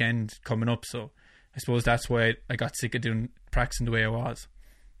 gigs at the weekend coming up. So I suppose that's why I got sick of practicing the way I was.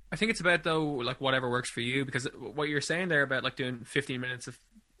 I think it's about, though, like whatever works for you, because what you're saying there about like doing 15 minutes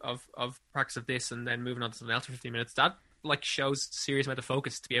of practice of this and then moving on to something else for 15 minutes, that like shows serious amount of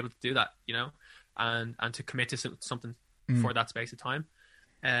focus to be able to do that, and to commit to something for that space of time.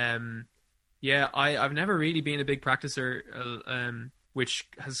 Yeah, I've never really been a big practicer, which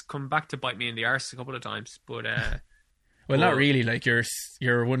has come back to bite me in the arse a couple of times. But well, not really. Like you're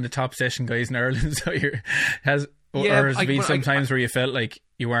one of the top session guys in Ireland, so has there been some times where you felt like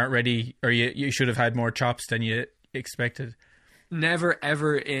you weren't ready, or you should have had more chops than you expected? Never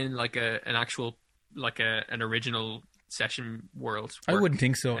ever in like an actual an original session world. I wouldn't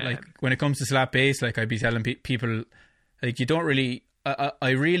think so. Like when it comes to slap bass, like I'd be telling people, like you don't really. I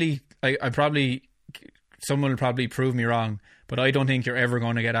probably, someone will probably prove me wrong, but I don't think you're ever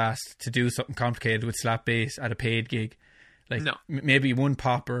going to get asked to do something complicated with slap bass at a paid gig. Like maybe one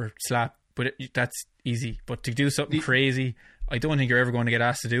pop or slap, but that's easy. But to do something crazy, I don't think you're ever going to get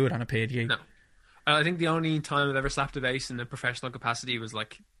asked to do it on a paid gig. No. I think the only time I've ever slapped a bass in a professional capacity was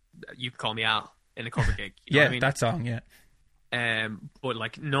like, You Can Call Me Al in a cover gig. You know what I mean? That song, yeah. But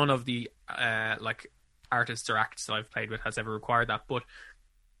like none of the like artists or acts that I've played with has ever required that. But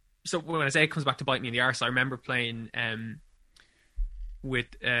so when I say it comes back to bite me in the arse, I remember playing with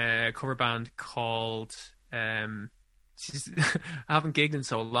a cover band called I haven't gigged in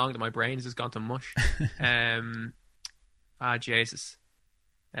so long that my brain has just gone to mush. Jesus.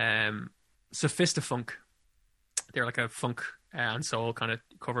 Sophistafunk. They're like a funk and soul kind of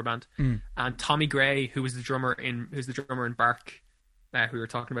cover band. And Tommy Gray, who's the drummer in Bark, who we were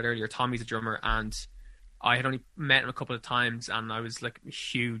talking about earlier. Tommy's a drummer, and I had only met him a couple of times, and I was like a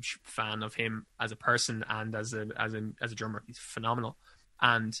huge fan of him as a person and as a drummer. He's phenomenal.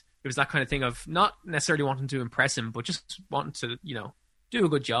 And it was that kind of thing of not necessarily wanting to impress him, but just wanting to, do a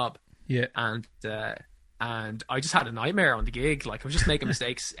good job. Yeah. And I just had a nightmare on the gig. Like I was just making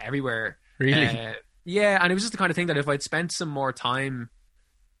mistakes everywhere. Really? Yeah. And it was just the kind of thing that if I'd spent some more time,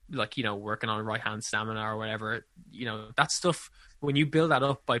 like, working on right hand stamina or whatever, that stuff, when you build that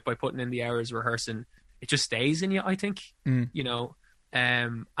up by putting in the hours rehearsing, it just stays in you, I think, and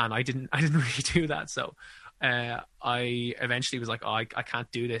I didn't really do that. So, I eventually was like, I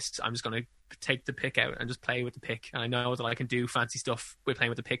can't do this. I'm just going to take the pick out and just play with the pick. And I know that I can do fancy stuff with playing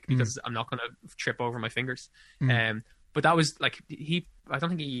with the pick because I'm not going to trip over my fingers. but that was like I don't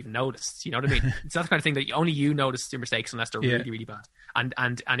think he even noticed. You know what I mean? It's not the kind of thing that only you notice your mistakes unless they're really, really bad.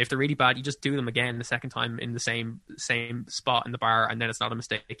 And if they're really bad, you just do them again the second time in the same spot in the bar, and then it's not a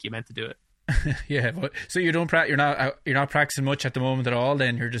mistake. You meant to do it. Yeah, but so you're not practicing much at the moment at all.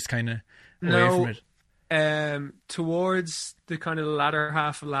 Then you're just kind of away from it. Towards the kind of the latter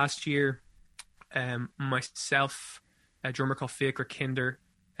half of last year, myself, a drummer called Fiacre Kinder,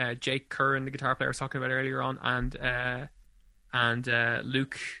 Jake Curran, the guitar player I was talking about earlier on, and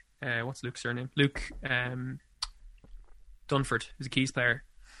Luke, what's Luke's surname? Luke Dunford, who's a keys player.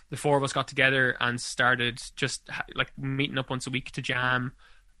 The four of us got together and started just like meeting up once a week to jam,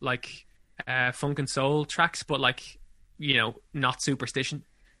 like funk and soul tracks, but like, you know, not Superstition.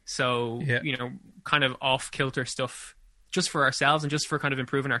 So, you know, kind of off kilter stuff just for ourselves and just for kind of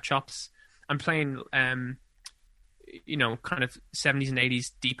improving our chops. I'm playing, you know, kind of 70s and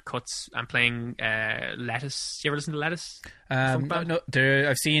 80s deep cuts. I'm playing Lettuce. You ever listen to Lettuce? No,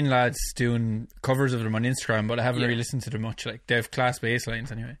 I've seen lads doing covers of them on Instagram, but I haven't really listened to them much. Like, they have class bass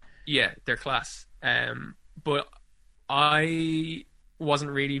lines anyway. Yeah, they're class. But I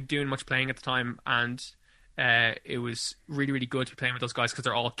wasn't really doing much playing at the time, and it was really, really good to be playing with those guys because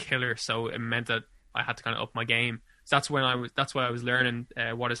they're all killer. So it meant that I had to kind of up my game. So that's why I was learning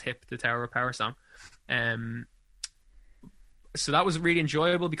What Is Hip, the Tower of Power song. So that was really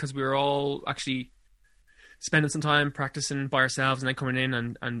enjoyable because we were all actually spending some time practicing by ourselves and then coming in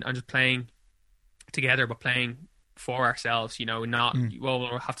and just playing together, but playing for ourselves, you know, not, well,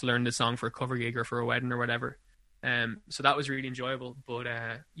 we'll have to learn this song for a cover gig or for a wedding or whatever. So that was really enjoyable. But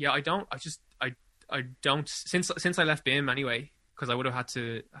yeah, I don't, since I left BIM anyway, because I would have had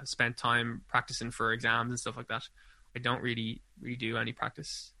to have spent time practicing for exams and stuff like that, I don't really do any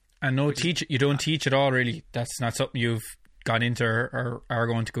practice. And you don't teach at all, really? That's not something you've gone into or are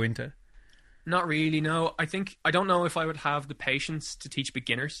going to go into? Not really, no. I don't know if I would have the patience to teach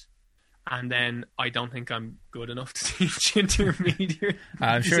beginners, and then I don't think I'm good enough to teach intermediate.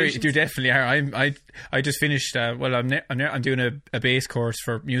 I'm sure you definitely are. I just finished. I'm doing a bass course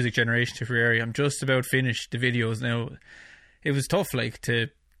for music generation Tipperary. I'm just about finished the videos now. It was tough, like, to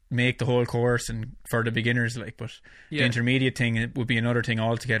make the whole course and for the beginners, like, but the intermediate thing, it would be another thing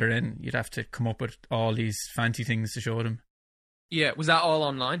altogether. Then you'd have to come up with all these fancy things to show them. Yeah, was that all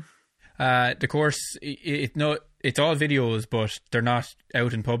online? The course, it's all videos, but they're not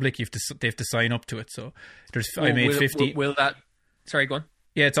out in public. They have to sign up to it. So I made 50. Will that? Sorry, go on.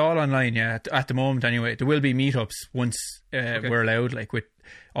 Yeah, it's all online. Yeah, at the moment anyway. There will be meetups once we're allowed, like with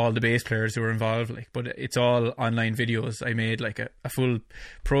all the bass players who are involved. Like, but it's all online videos. I made like a full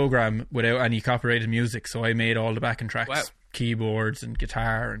program without any copyrighted music. So I made all the backing tracks, keyboards and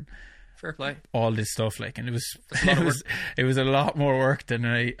guitar and. Fair play. All this stuff, like, and it was a lot more work than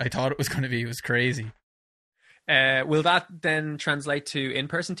I thought it was going to be. It was crazy. Will that then translate to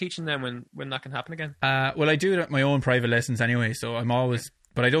in-person teaching then when that can happen again? Well, I do it at my own private lessons anyway, so I'm always,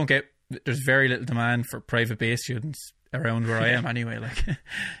 but I don't get. There's very little demand for private bass students around where I am anyway. Like,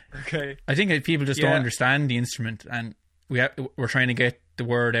 okay, I think people just don't understand the instrument, and we're trying to get the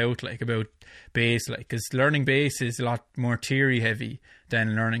word out, like, about bass, like, because learning bass is a lot more theory heavy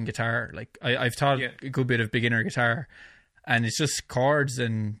than learning guitar. Like, I've taught a good bit of beginner guitar, and it's just chords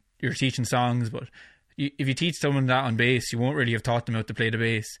and you're teaching songs, but if you teach someone that on bass, you won't really have taught them how to play the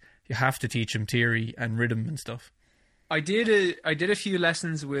bass. You have to teach them theory and rhythm and stuff. I did a few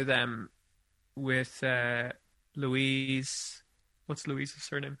lessons with Louise. What's Louise's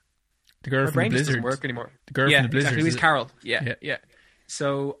surname? The girl from the Blizzard. Doesn't work anymore. The girl from the Blizzard. Louise Carroll. Yeah.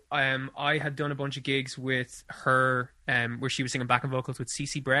 So I had done a bunch of gigs with her, where she was singing backing vocals with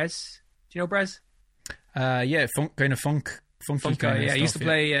CC Brez. Do you know Brez? Yeah, funky kind of guy. Yeah, I used to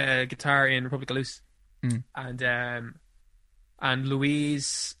play guitar in Republic of Loose, and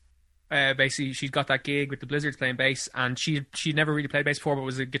Louise. Basically, she'd got that gig with the Blizzards playing bass, and she'd never really played bass before, but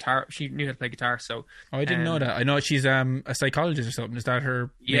was a guitar. She knew how to play guitar. So I didn't know that. I know she's a psychologist or something. Is that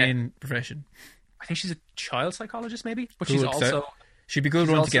her main profession? I think she's a child psychologist, maybe. But she's also she'd be good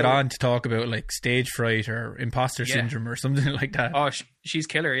one to get on to talk about, like, stage fright or imposter syndrome or something like that. Oh, she's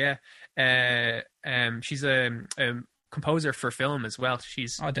killer. Yeah. She's a composer for film as well.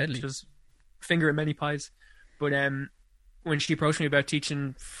 She's deadly. She's finger in many pies, but when she approached me about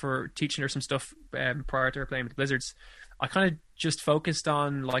teaching her some stuff prior to her playing with the Blizzards, I kind of just focused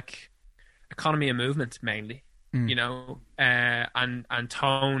on, like, economy and movement mainly, you know, and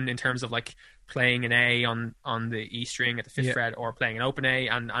tone in terms of, like, playing an A on the E string at the fifth fret, or playing an open A,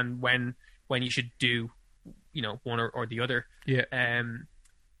 and when you should do, you know, one or the other. Yeah.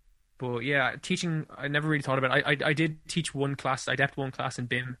 But yeah, teaching, I never really thought about it. I did teach one class. I depped one class in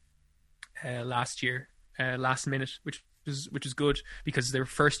BIM last year. last minute, which was good because they were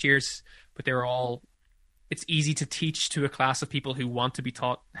first years, but they were all. It's easy to teach to a class of people who want to be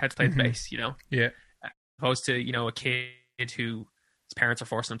taught how to play the bass, you know. Yeah. As opposed to, you know, a kid who his parents are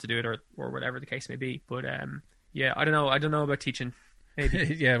forcing them to do it or whatever the case may be. But yeah, I don't know about teaching.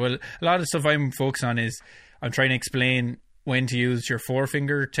 Maybe. Yeah, well, a lot of stuff I'm focused on is I'm trying to explain when to use your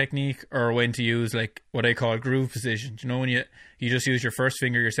forefinger technique or when to use like what I call groove position. You know, when you just use your first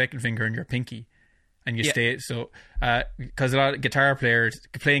finger, your second finger, and your pinky, and you stay. So, because a lot of guitar players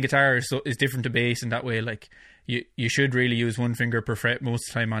playing guitar is different to bass in that way. Like you should really use one finger per fret most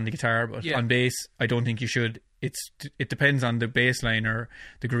of the time on the guitar, but on bass, I don't think you should. It depends on the bass line or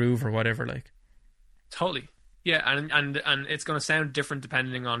the groove or whatever. Like, totally. Yeah, and it's going to sound different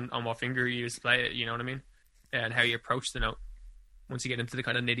depending on what finger you use to play it, you know what I mean? And how you approach the note once you get into the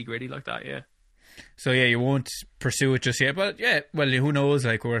kind of nitty gritty like that, yeah. So yeah, you won't pursue it just yet, but yeah, well, who knows,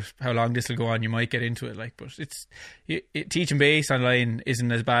 like, how long this will go on, you might get into it, like, but teaching bass online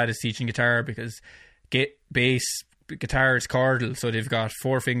isn't as bad as teaching guitar because guitar is chordal, so they've got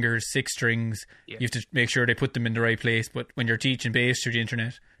 4 fingers, 6 strings. You have to make sure they put them in the right place, but when you're teaching bass through the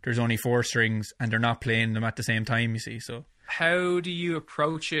internet, there's only 4 strings and they're not playing them at the same time, you see. So how do you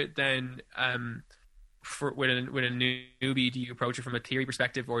approach it then? With a newbie, do you approach it from a theory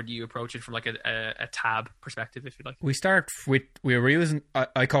perspective or do you approach it from like a tab perspective, if you like? We were using,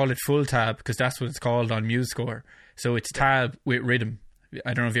 I call it full tab because that's what it's called on MuseScore. So it's tab with rhythm.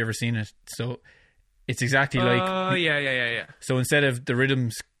 I don't know if you've ever seen it. So it's exactly like... Oh, yeah. So instead of the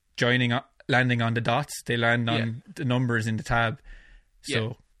rhythms landing on the dots, they land on the numbers in the tab.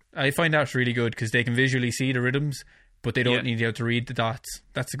 So I find that's really good because they can visually see the rhythms, but they don't need to be able to read the dots.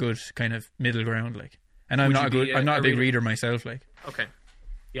 That's a good kind of middle ground, like. And I'm not a big reader myself, like. Okay.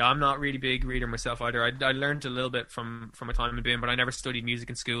 Yeah, I'm not really big reader myself either. I learned a little bit from my time in BIM, but I never studied music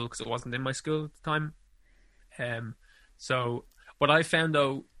in school because it wasn't in my school at the time. So what I found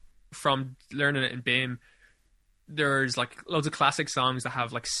though from learning it in BIM, there's like loads of classic songs that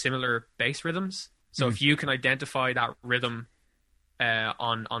have like similar bass rhythms. So if you can identify that rhythm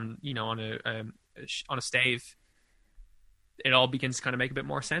on a stave, it all begins to kind of make a bit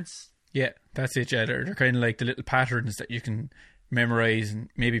more sense. Yeah, that's it. Yeah, they're kind of like the little patterns that you can memorize and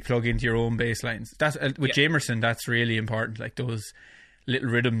maybe plug into your own bass lines. That's with Jamerson. That's really important. Like those little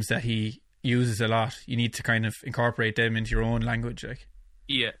rhythms that he uses a lot. You need to kind of incorporate them into your own language. Like,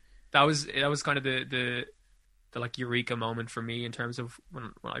 yeah, that was kind of the like eureka moment for me in terms of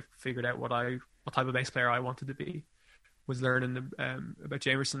when I figured out what type of bass player I wanted to be. Was learning about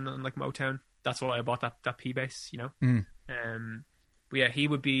Jamerson and like Motown. That's why I bought that P bass. You know. But yeah, he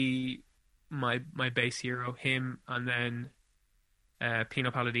would be my bass hero. Him, and then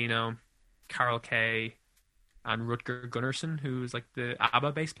Pino Palladino, Carol Kay, and Rutger Gunnarsson, who's like the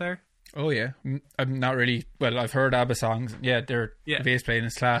ABBA bass player. Oh yeah, I'm not really. Well, I've heard ABBA songs. Yeah, they're the bass playing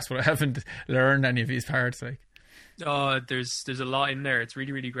is class, but I haven't learned any of these parts. Like, oh, there's a lot in there. It's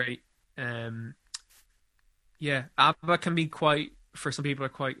really, really great. Yeah, ABBA can be for some people are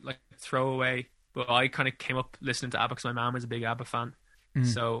quite like throwaway. But I kind of came up listening to ABBA because my mom was a big ABBA fan.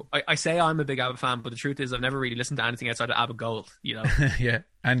 So I say I'm a big ABBA fan, but the truth is I've never really listened to anything outside of ABBA Gold, you know. Yeah,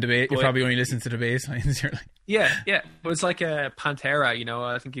 and you probably only listen to the bass lines. You're like, yeah, but it's like a Pantera, you know.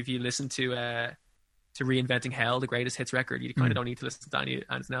 I think if you listen to Reinventing Hell, the greatest hits record, you kind of don't need to listen to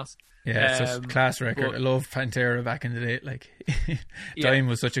anything else. Yeah, it's just a class record. But I love Pantera back in the day. Like, Dime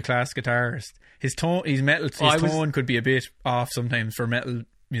was such a class guitarist. His tone could be a bit off sometimes for metal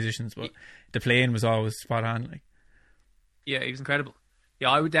musicians, but the playing was always spot on. Like, yeah, he was incredible. Yeah,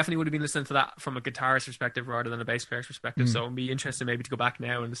 I would have been listening to that from a guitarist perspective rather than a bass player's perspective. So it'd be interesting maybe to go back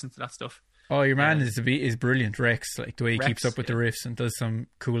now and listen to that stuff. Oh, your man is brilliant, Rex. Like the way he keeps up with the riffs and does some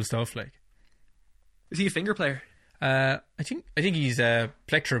cool stuff. Like, is he a finger player? I think he's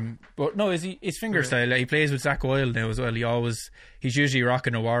plectrum, but no, is he? It's finger style. Like, he plays with Zach Wilde now as well. He's usually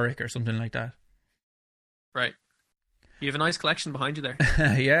rocking a Warwick or something like that. Right. You have a nice collection behind you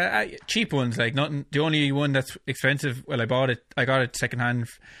there. Yeah, cheap ones, like nothing. The only one that's expensive, well, I got it secondhand,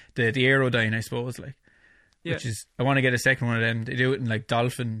 the Aerodyne, I suppose, like, which is, I want to get a second one of them. They do it in like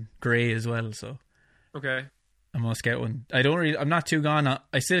Dolphin Grey as well, so okay, I must get one. I'm not too gone.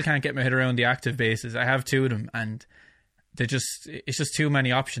 I still can't get my head around the active basses. I have 2 of them, and it's just too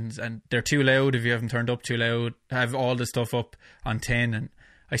many options, and they're too loud if you haven't turned up too loud. I have all the stuff up on 10, and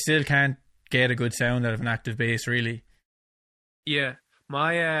I still can't get a good sound out of an active bass, really. Yeah,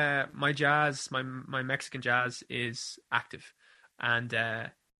 my jazz, my Mexican jazz is active, and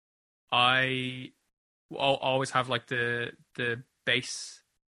I always have like the bass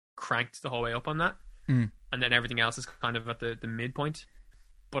cranked the whole way up on that, and then everything else is kind of at the midpoint.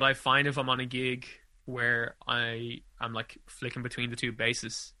 But I find if I'm on a gig where I'm like flicking between the two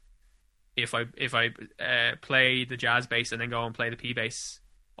basses. If I play the jazz bass and then go and play the P bass,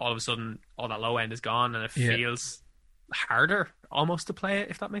 all of a sudden all that low end is gone, and it feels harder almost to play it,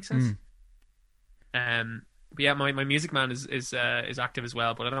 if that makes sense. But yeah, my Music Man is active as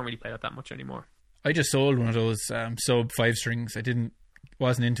well, but I don't really play that much anymore. I just sold one of those sub 5 strings.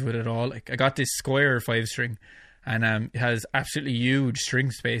 Wasn't into it at all. Like, I got this Squire 5 string, and it has absolutely huge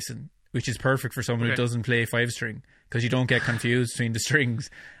string spacing, which is perfect for someone who doesn't play 5 string, because you don't get confused between the strings.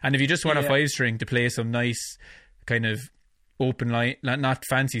 And if you just want a 5 string to play some nice kind of open line, not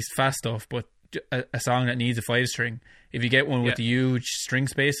fancy fast stuff, but a song that needs a 5 string, if you get one with the huge string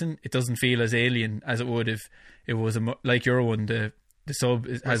spacing, it doesn't feel as alien as it would if it was like your one. The sub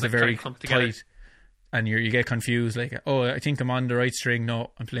has a very tight, and you get confused, like, oh, I think I'm on the right string.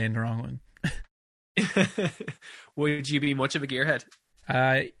 No, I'm playing the wrong one. Would you be much of a gearhead?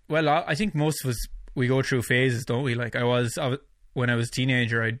 Well, I think most of us, we go through phases, don't we? Like, when I was a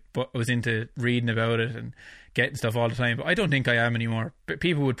teenager, I was into reading about it and getting stuff all the time, but I don't think I am anymore. But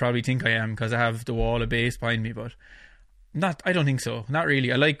people would probably think I am because I have the wall of bass behind me, but I don't think so. Not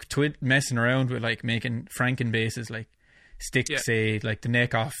really. I like messing around with, like, making Franken basses, like stick, say, like the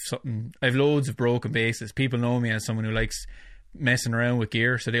neck off something. I have loads of broken basses. People know me as someone who likes messing around with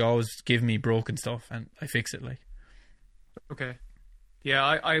gear, so they always give me broken stuff and I fix it, like. Okay. Yeah,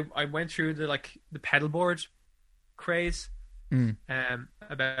 I went through the pedal board craze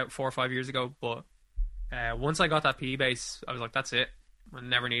about 4 or 5 years ago, but once I got that P bass, I was like, that's it. I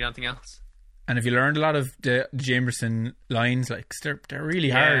never need anything else. And have you learned a lot of the Jamerson lines? Like, they're really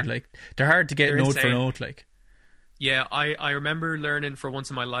hard. Like, they're hard to get note for note. Like, yeah, I remember learning For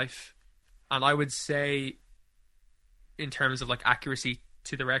Once in My Life, and I would say, in terms of like accuracy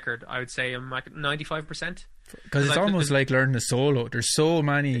to the record, I would say I'm like 95%. Because it's almost like learning a solo. There's so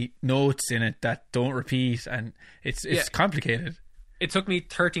many notes in it that don't repeat, and it's complicated. It took me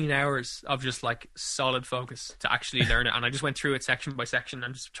 13 hours of just like solid focus to actually learn it, and I just went through it section by section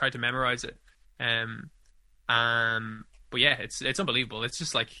and just tried to memorize it. But yeah, it's unbelievable. It's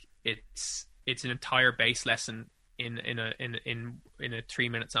just like it's an entire bass lesson in a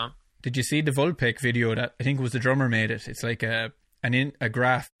 3-minute song. Did you see the Vulpec video that I think it was the drummer made it? It's like a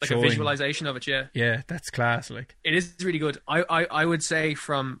graph, like showing, a visualization of it. Yeah, that's class. Like, it is really good. I would say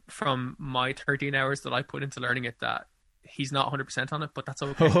from my 13 hours that I put into learning it, that he's not 100% on it, but that's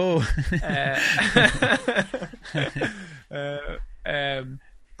okay.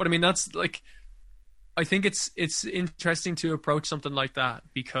 But I mean, that's like, I think it's interesting to approach something like that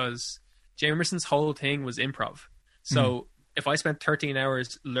because Jamerson's whole thing was improv. So if I spent 13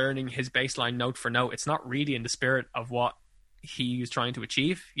 hours learning his bass line note for note, it's not really in the spirit of what he was trying to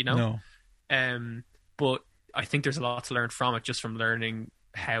achieve, you know? No. But I think there's a lot to learn from it, just from learning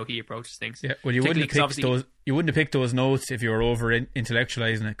how he approaches things. Yeah, well, you wouldn't have picked those notes if you were over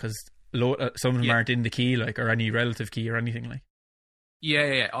intellectualizing it, because some of them aren't in the key, like, or any relative key or anything, like.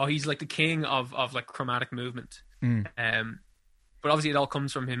 Yeah. Oh, he's like the king of like chromatic movement. But obviously it all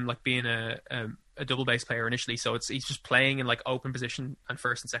comes from him like being a double bass player initially, so he's just playing in like open position and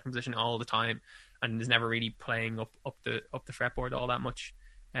first and second position all the time, and is never really playing up the fretboard all that much.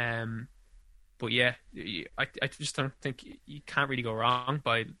 But yeah, I just don't think you can't really go wrong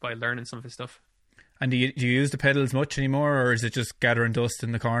by learning some of his stuff. And do you use the pedals much anymore, or is it just gathering dust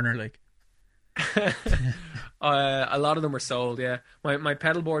in the corner, like? A lot of them were sold. Yeah, my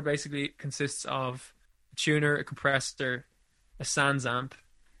pedal board basically consists of a tuner, a compressor, a Sans amp,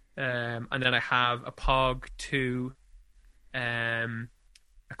 and then I have a Pog 2, a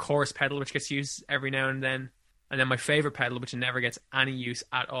chorus pedal which gets used every now and then my favorite pedal, which never gets any use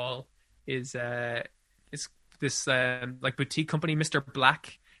at all, is this like boutique company, Mr.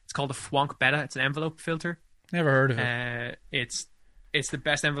 Black. It's called a Fwonk Beta. It's an envelope filter. Never heard of it. It's the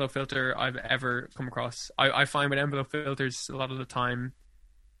best envelope filter I've ever come across. I find with envelope filters a lot of the time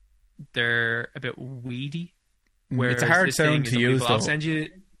they're a bit weedy. It's a hard sound to use, though. I'll send you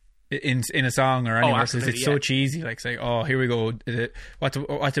in a song or anywhere, because it's so yeah. cheesy. Like, say, oh, here we go.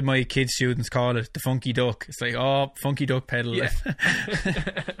 What did my kids' students call it? The funky duck. It's like, oh, funky duck pedal. Yeah.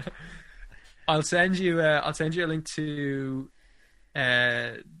 I'll send you a link to.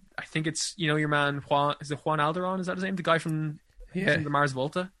 I think it's, you know, your man Juan. Is it Juan Alderon? Is that his name? The guy from the Mars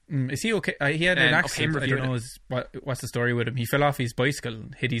Volta. Is he okay? He had an accident. I don't know what's the story with him. He fell off his bicycle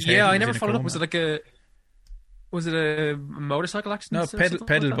and hit his head. Yeah, I never followed up. Was it a motorcycle accident? No,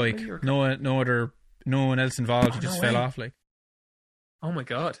 pedal bike. Like, no one else involved. He just fell off, like. Oh my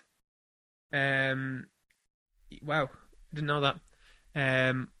god. Wow, I didn't know that.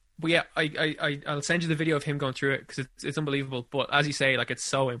 But yeah, I'll send you the video of him going through it because it's unbelievable. But as you say, like it's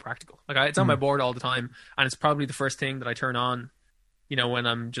so impractical. Like it's on my board all the time, and it's probably the first thing that I turn on. You know, when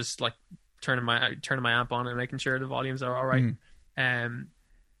I'm just like turning my amp on and making sure the volumes are all right. And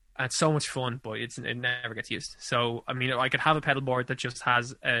it's so much fun, but it never gets used. So I mean, I could have a pedal board that just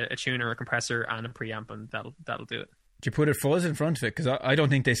has a tuner, a compressor, and a preamp, and that'll do it. Do you put a fuzz in front of it? Because I don't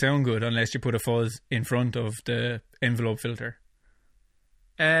think they sound good unless you put a fuzz in front of the envelope filter.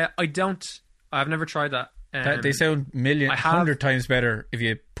 I don't. I've never tried that. They sound 100 times better if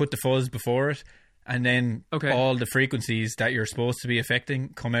you put the fuzz before it, and then all the frequencies that you're supposed to be affecting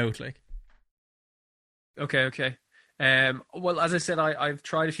come out. Like, okay. Well, as I said, I've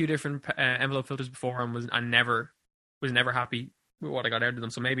tried a few different envelope filters before and was never happy with what I got out of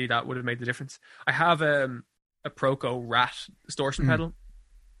them. So maybe that would have made the difference. I have a Proco Rat distortion pedal,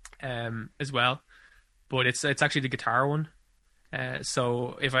 as well, but it's actually the guitar one.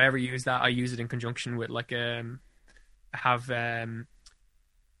 So if I ever use that, I use it in conjunction with like I have an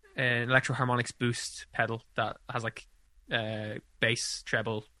Electro Harmonix Boost pedal that has like bass,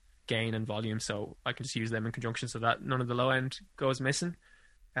 treble, gain, and volume. So I can just use them in conjunction so that none of the low end goes missing.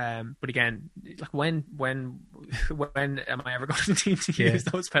 But again, like when am I ever going to need to use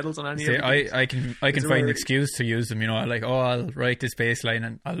those pedals on any? I can find an excuse to use them. You know, like I'll write this bass line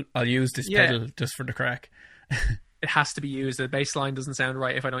and I'll use this pedal just for the crack. It has to be used. The bass line doesn't sound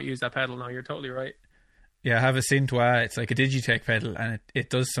right if I don't use that pedal. No, you're totally right. Yeah, I have a Synth-Wah. It's like a Digitech pedal, and it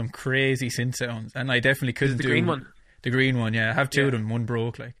does some crazy synth sounds. And I definitely couldn't do the green one. The green one, yeah. I have two of them. One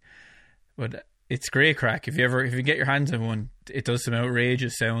broke, like, but it's great crack. If you get your hands on one, it does some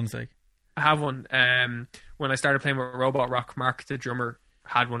outrageous sounds. Like, I have one. When I started playing with Robot Rock, Mark, the drummer,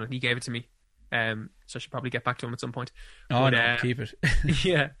 had one, and he gave it to me. So I should probably get back to him at some point. Oh, but, no, keep it.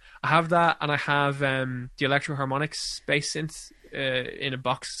 Yeah, I have that, and I have the Electro Harmonix bass synth in a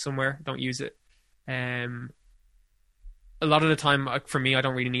box somewhere. Don't use it. A lot of the time, for me, I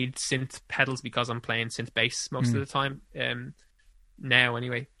don't really need synth pedals because I'm playing synth bass most of the time. Now,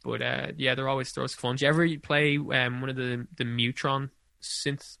 anyway. But yeah, they're always fun. Do you ever play one of the Mutron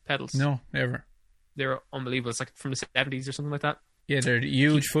synth pedals? No, never. They're unbelievable. It's like from the 70s or something like that. Yeah, they're a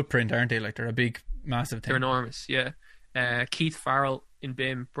huge footprint, aren't they? Like, they're a big, massive thing. They're enormous, yeah. Keith Farrell in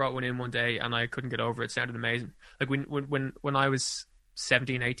BIM brought one in one day, and I couldn't get over it. It sounded amazing. Like, when I was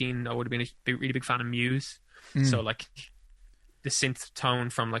 17, 18, I would have been a really big fan of Muse. So, like, the synth tone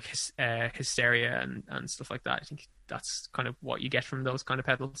from, like, Hysteria and stuff like that, I think that's kind of what you get from those kind of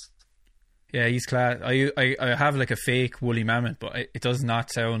pedals. Yeah, he's class. I have, like, a fake Woolly Mammoth, but it does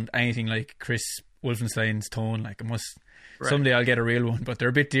not sound anything like Chris Wolfenstein's tone. Like, someday I'll get a real one, but they're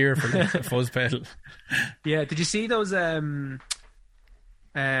a bit dear for the fuzz pedal. Yeah, did you see those Panda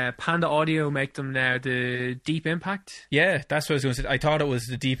Audio make them now, the Deep Impact? Yeah, that's what I was going to say. I thought it was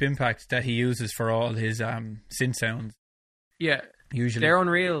the Deep Impact that he uses for all his synth sounds. Yeah, usually they're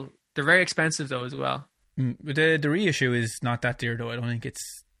unreal. They're very expensive though as well. But the reissue is not that dear though. I don't think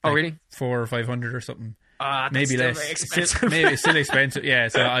it's like really $400 or $500 or something. Maybe less. Maybe it's still expensive. Yeah,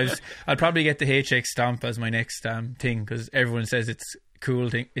 so I'll probably get the HX Stomp as my next thing because everyone says it's cool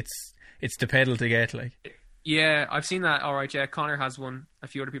thing. It's the pedal to get, like. Yeah, I've seen that. All right, yeah, Connor has one. A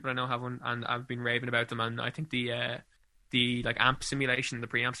few other people I know have one, and I've been raving about them. And I think the like amp simulation, the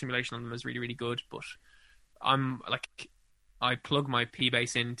preamp simulation on them is really, really good. But I'm like, I plug my P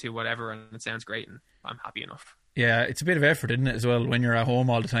bass into whatever, and it sounds great, and I'm happy enough. Yeah, it's a bit of effort, isn't it, as well, when you're at home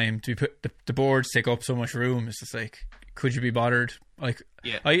all the time. To put the boards take up so much room. It's just like, could you be bothered? Like,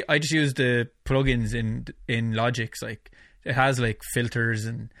 yeah. I just use the plugins in Logic. Like, it has like filters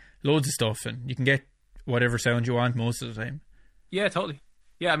and loads of stuff, and you can get whatever sound you want most of the time. Yeah, totally.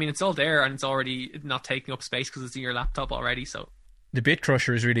 Yeah, I mean, it's all there, and it's already not taking up space because it's in your laptop already. So the Bit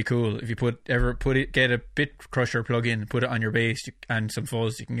Crusher is really cool. If you get a Bit Crusher plugin, put it on your bass and some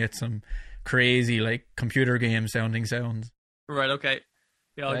fuzz, you can get some crazy like computer game sounding sounds. Right, okay.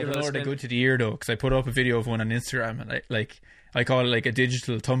 Yeah, I'll give it a spin. They're good to the ear though, because I put up a video of one on Instagram, and I call it like a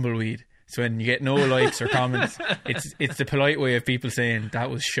digital tumbleweed. So when you get no likes or comments, it's the polite way of people saying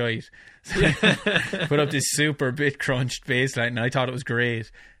that was shite. So I put up this super bit crunched bass line, and I thought it was great,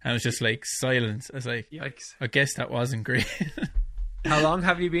 and it was just like silence. I was like, yikes! I guess that wasn't great. How long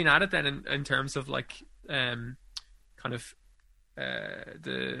have you been at it then, in terms of like kind of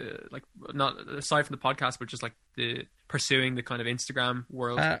the like, not aside from the podcast, but just like the pursuing the kind of Instagram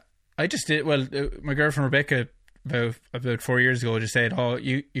world? I just did. Well, my girlfriend Rebecca about 4 years ago just said, "Oh,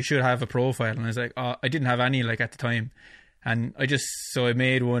 you should have a profile," and I was like, "Oh, I didn't have any like at the time." And I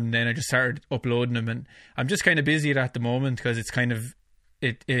made one, then I just started uploading them, and I'm just kind of busy at the moment because it's kind of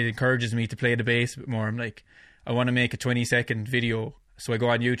it encourages me to play the bass a bit more. I'm like, I want to make a 20-second video So I go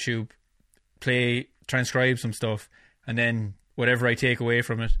on YouTube, transcribe some stuff, and then whatever I take away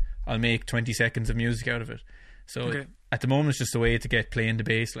from it, I'll make 20 seconds of music out of it. So at the moment, it's just a way to get playing the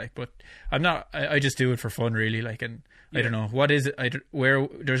bass, like. But I'm not. I just do it for fun, really, like. And I don't know what is it.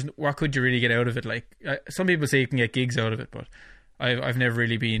 What could you really get out of it? Like, some people say you can get gigs out of it, but I've never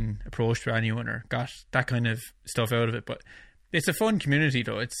really been approached by anyone or got that kind of stuff out of it. But it's a fun community,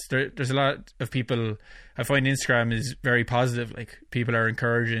 though. There's a lot of people. I find Instagram is very positive. Like, people are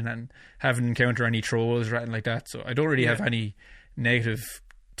encouraging and haven't encountered any trolls or anything like that. So I don't really have any negative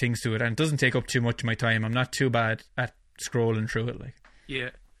things to it, and it doesn't take up too much of my time. I'm not too bad at scrolling through it, like. Yeah.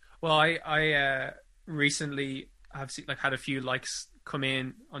 Well, I recently have had a few likes come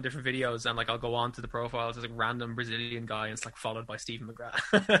in on different videos, and like I'll go on to the profiles as a random Brazilian guy, and it's like followed by Stephen McGrath.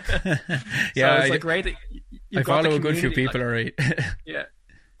 Yeah, so it's like great that I follow a good few people, alright. Yeah,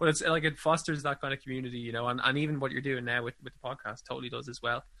 but it's like it fosters that kind of community, you know, and even what you're doing now with the podcast totally does as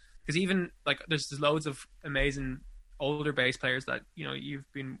well. Because even like there's loads of amazing older bass players that, you know,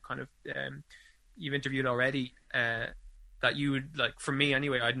 you've been kind of you've interviewed already, that you would, like, for me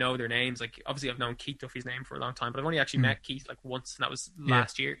anyway, I'd know their names. Like, obviously I've known Keith Duffy's name for a long time, but I've only actually met Keith like once, and that was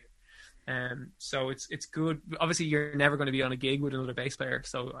last year. So it's good. Obviously you're never going to be on a gig with another bass player,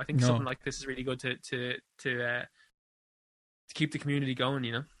 so I think something like this is really good to keep the community going,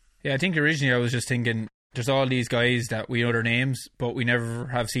 you know. Yeah, I think originally I was just thinking there's all these guys that we know their names, but we never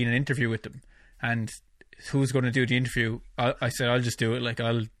have seen an interview with them, and who's going to do the interview? I said I'll just do it. Like,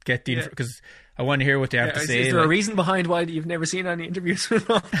 I'll get the because I want to hear what they have to say. Is there a reason behind why you've never seen any interviews with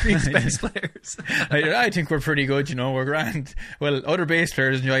all these bass players? I think we're pretty good, you know. We're grand. Well, other bass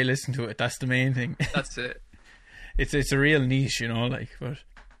players enjoy listening to it. That's the main thing. That's it. It's a real niche, you know. Like, but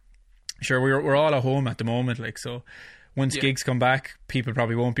sure, we're all at home at the moment. Like, so once gigs come back, people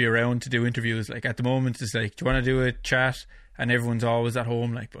probably won't be around to do interviews. Like, at the moment, it's like, do you want to do a chat? And everyone's always at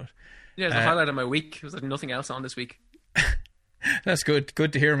home. Like, but yeah, it's the highlight of my week. There was like nothing else on this week. That's good.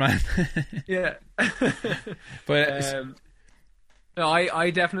 Good to hear, man. Yeah. But no,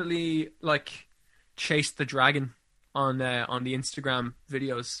 I definitely like chased the dragon on the Instagram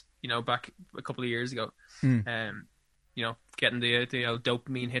videos, you know, back a couple of years ago. You know, getting the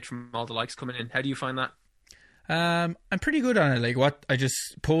dopamine hit from all the likes coming in. How do you find that? I'm pretty good on it. Like, what I just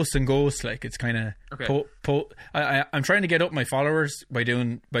post and ghost. Like, it's kind of I'm trying to get up my followers by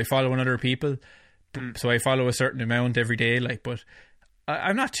following other people. So I follow a certain amount every day. Like, but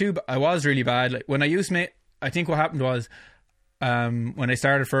I'm not too. I was really bad. Like, when I used to make, I think what happened was, when I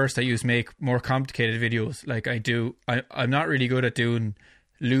started first, I used to make more complicated videos. Like, I'm not really good at doing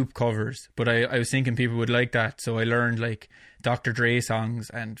loop covers, but I was thinking people would like that. So I learned like Dr. Dre songs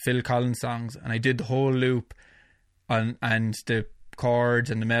and Phil Collins songs, and I did the whole loop and the chords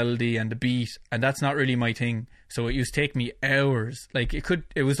and the melody and the beat, and that's not really my thing. So it used to take me hours. Like,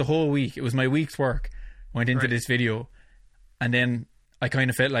 it was the whole week. It was my week's work went into this video, and then I kind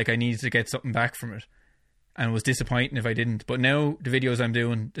of felt like I needed to get something back from it, and it was disappointing if I didn't. But now the videos I'm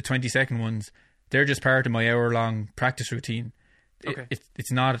doing, the 20-second ones, they're just part of my hour-long practice routine.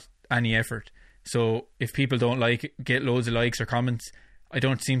 It's not any effort. So if people don't get loads of likes or comments, I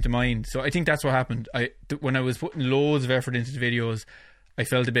don't seem to mind. So I think that's what happened. When I was putting loads of effort into the videos, I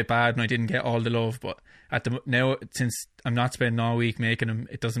felt a bit bad and I didn't get all the love. But now, since I'm not spending all week making them,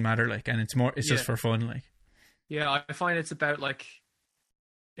 it doesn't matter. Like, and it's just for fun. Like, yeah, I find it's about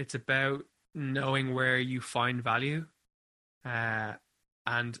knowing where you find value,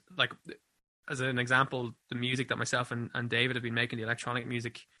 and like, as an example, the music that myself and David have been making, the electronic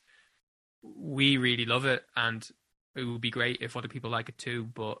music, we really love it, and it would be great if other people like it too,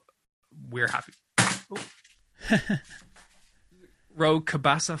 but we're happy. Rogue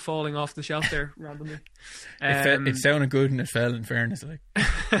Cabasa falling off the shelf there randomly. It sounded good and it fell, in fairness. Like,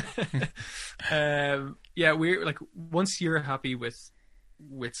 yeah, we're like, once you're happy with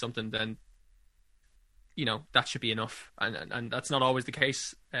something, then, you know, that should be enough, and that's not always the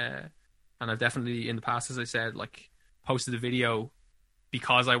case. And I've definitely in the past, as I said, like, posted a video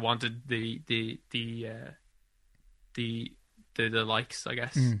because I wanted the likes, I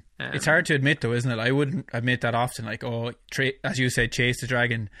guess. It's hard to admit, though, isn't it? I wouldn't admit that often, like, as you said, chase the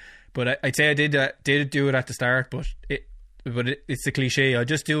dragon. But I'd say I did do it at the start, but it's the cliche. I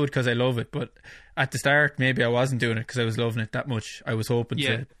just do it because I love it. But at the start, maybe I wasn't doing it because I was loving it that much. I was hoping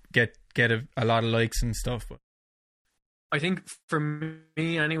to get a lot of likes and stuff. But I think for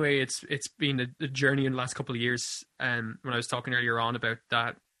me, anyway, it's been a journey in the last couple of years. When I was talking earlier on about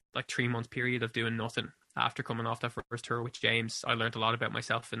that, like, 3-month period of doing nothing after coming off that first tour with James, I learned a lot about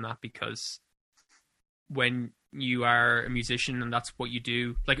myself in that, because when you are a musician and that's what you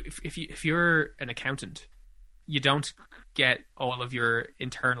do, like, if you're an accountant you don't get all of your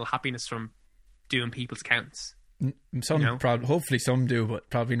internal happiness from doing people's accounts. Some, you know? hopefully some do, but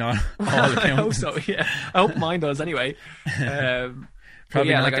probably not all I hope accounts. so. Yeah, I hope mine does anyway.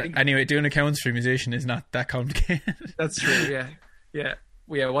 Probably yeah, not. like, Anyway, doing accounts for a musician is not that complicated. that's true. Yeah, yeah,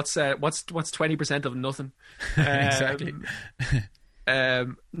 yeah. What's 20% of nothing? Exactly.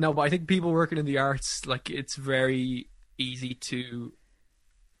 No, but I think people working in the arts, like, it's very easy to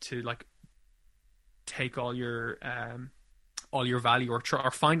like take all your value,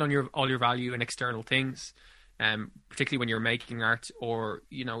 or find all your value in external things, particularly when you're making art, or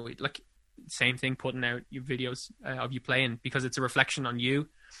like, same thing, putting out your videos of you playing, because it's a reflection on you.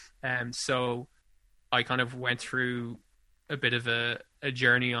 So I kind of went through a bit of a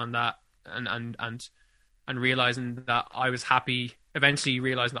journey on that, and realizing that I was happy. Eventually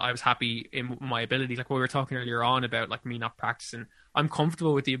realizing that I was happy in my ability. Like we were talking earlier on about, like, me not practicing. I'm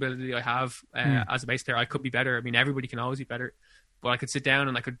comfortable with the ability I have as a bass player. I could be better. I mean, everybody can always be better, but I could sit down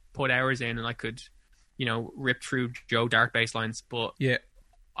and I could put hours in, and I could, rip through Joe Dart bass lines. But Yeah.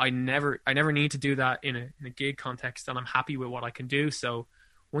 I never need to do that in a gig context, and I'm happy with what I can do. So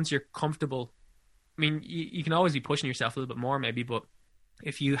once you're comfortable, I mean, you can always be pushing yourself a little bit more, maybe, but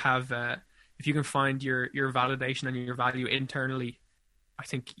if you have, if you can find your validation and your value internally, I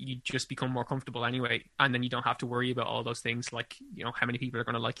think you just become more comfortable anyway, and then you don't have to worry about all those things, like, how many people are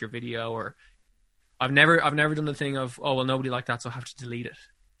going to like your video. Or I've never done the thing of, oh well, nobody liked that, so I have to delete it.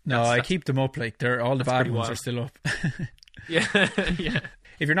 No, I keep them up. Like, all the bad ones are still up. Yeah, yeah.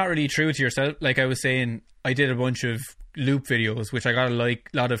 If you're not really true to yourself, like I was saying, I did a bunch of loop videos, which I got a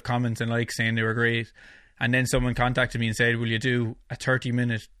lot of comments and likes saying they were great. And then someone contacted me and said, will you do a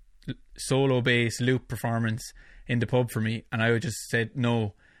 30-minute solo bass loop performance in the pub for me? And I would just said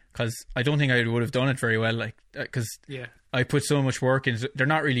no, because I don't think I would have done it very well, like, because I put so much work in. They're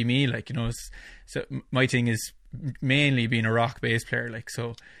not really me, like, so my thing is mainly being a rock bass player, like,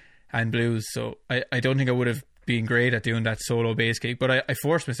 so, and blues. So I don't think I would have been great at doing that solo bass gig, but I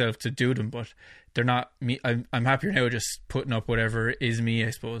forced myself to do them, but they're not me. I'm happier now just putting up whatever is me, I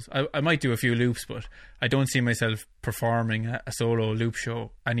suppose. I might do a few loops, but I don't see myself performing a solo loop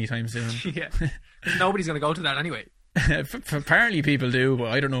show anytime soon. Yeah, nobody's going to go to that anyway. Apparently people do, but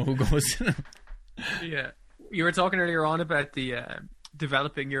I don't know who goes to them. Yeah, you were talking earlier on about the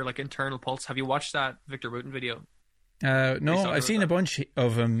developing your, like, internal pulse. Have you watched that Victor Wooten video? No, I've seen a bunch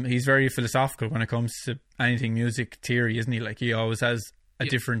of him. He's very philosophical when it comes to anything music theory, isn't he? Like, he always has a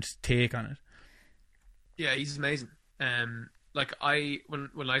different take on it. Yeah, he's amazing. Like,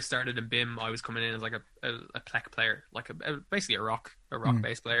 when I started in BIM, I was coming in as like a plec player, like basically a rock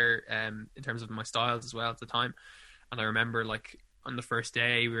bass player, in terms of my styles as well at the time. And I remember, like, on the first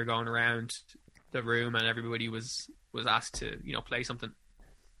day we were going around the room and everybody was asked to, play something,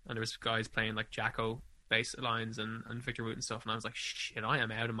 and there was guys playing like Jacko bass lines and Victor Wooten stuff, and I was like, shit, I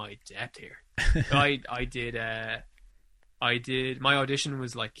am out of my depth here. I did my audition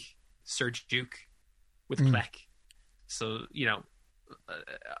was like Serge Duke with plec, so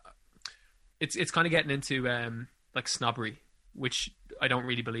it's kind of getting into like snobbery, which I don't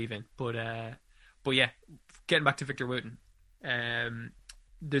really believe in, but yeah, getting back to Victor Wooten,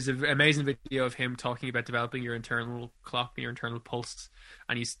 there's an amazing video of him talking about developing your internal clock and your internal pulse,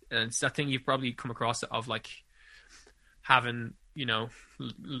 and it's that thing you've probably come across, of like having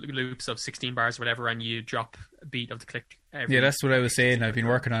loops of 16 bars or whatever, and you drop a beat of the click that's what I was saying. I've been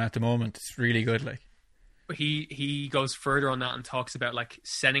working on it at the moment. It's really good. Like, but he goes further on that and talks about, like,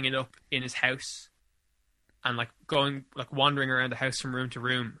 setting it up in his house and, like, going, like, wandering around the house from room to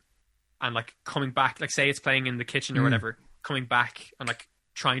room and, like, coming back, like, say it's playing in the kitchen or whatever, coming back and, like,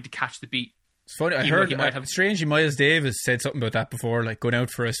 trying to catch the beat. It's funny. I heard strangely Miles Davis said something about that before, like going out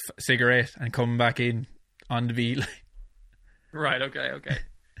for a cigarette and coming back in on the beat. Right. Okay.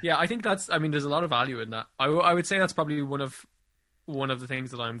 Yeah, I think there's a lot of value in that. I would say that's probably one of the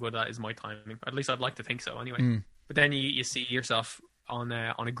things that I'm good at, is my timing. At least I'd like to think so anyway. But then you see yourself on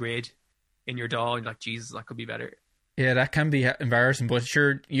a grid in your DAW and you're like, Jesus, that could be better. Yeah, that can be embarrassing, but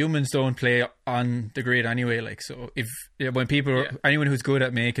sure, humans don't play on the grid anyway. Like, so when people, anyone who's good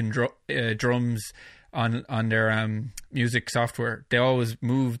at making drums on their music software, they always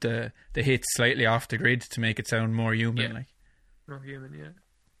move the hits slightly off the grid to make it sound more human. Like, more human,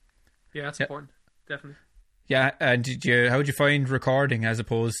 yeah, that's important, definitely. Yeah, and how would you find recording as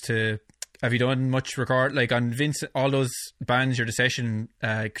opposed to? Have you done much like on Vince, all those bands you're the session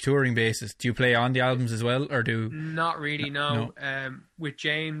touring basis? Do you play on the albums as well, or do? Not really, no. With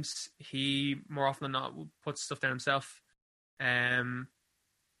James, he more often than not puts stuff down himself.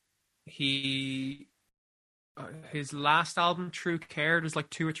 His last album, True Care, there's like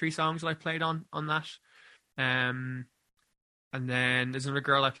 2 or 3 songs that I played on that. And then there's another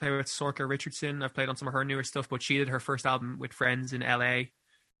girl I play with, Sorka Richardson. I've played on some of her newer stuff, but she did her first album with friends in LA,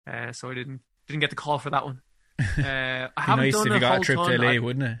 so I didn't get the call for that one. I haven't nice done if you got a trip ton. to LA,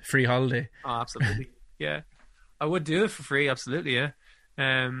 wouldn't it? Free holiday. Oh, absolutely. Yeah, I would do it for free. Absolutely, yeah.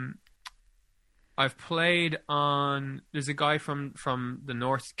 I've played on. There's a guy from the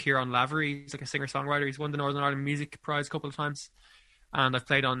north, Kieran Lavery. He's like a singer-songwriter. He's won the Northern Ireland Music Prize a couple of times, and I've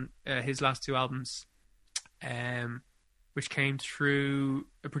played on his last two albums, which came through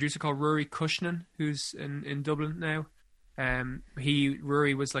a producer called Rory Cushnan, who's in Dublin now.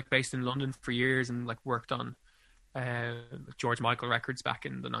 Rory was like based in London for years and like worked on George Michael records back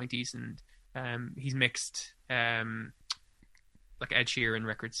in the 90s, and he's mixed like Ed Sheeran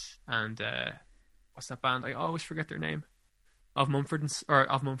records and what's that band? I always forget their name. Of Mumford and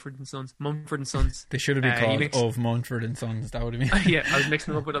Sons. Mumford and Sons. They should have been called Of Mumford and Sons. That would have been. Yeah, I was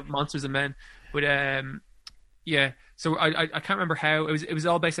mixing them up with Monsters and Men, but yeah. So I can't remember how it was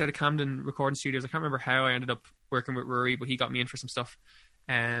all based out of Camden recording studios. I can't remember how I ended up working with Rory, but he got me in for some stuff.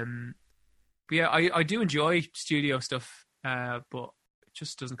 But yeah, I do enjoy studio stuff, but it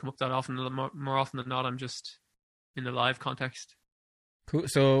just doesn't come up that often. More often than not, I'm just in the live context. Cool.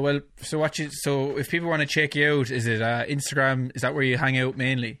 So if people want to check you out, is it Instagram? Is that where you hang out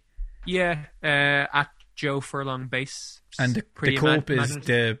mainly? Yeah, at Joe Furlong Bass. And the Cope is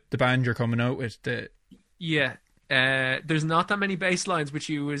the band you're coming out with. Yeah. There's not that many bass lines, which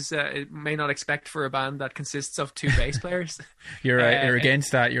you may not expect for a band that consists of two bass players. You're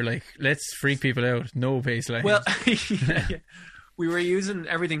against that. You're like, let's freak people out. No bass lines. Well, yeah. We were using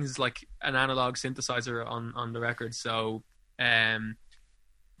everything's like an analog synthesizer on the record, so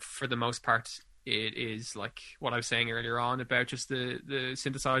for the most part, it is like what I was saying earlier on about just the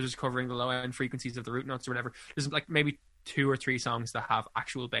synthesizers covering the low end frequencies of the root notes or whatever. There's like maybe 2 or 3 songs that have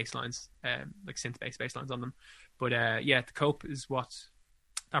actual bass lines, like synth-based bass lines on them. But yeah, the Cope is what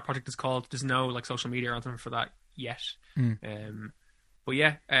that project is called. There's no like social media on them for that yet. But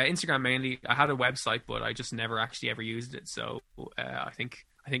yeah, Instagram mainly. I had a website, but I just never actually ever used it. So I think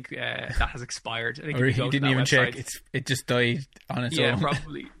that has expired. I think or you didn't even check. It just died on its own. Yeah,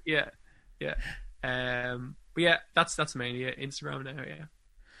 probably. Yeah. But yeah, that's mainly it. Instagram now. Yeah.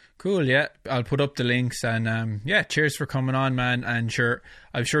 Cool, yeah. I'll put up the links and yeah, cheers for coming on, man. And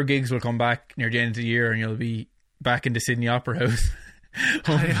I'm sure gigs will come back near the end of the year and you'll be back in the Sydney Opera House.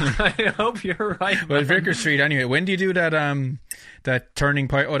 I hope you're right. Well, Vicar Street anyway. When do you do that turning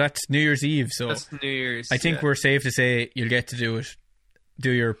point? Oh, that's New Year's Eve. So that's New Year's. I think we're safe to say you'll get to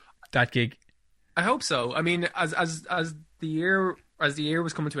do that gig. I hope so. I mean, as the year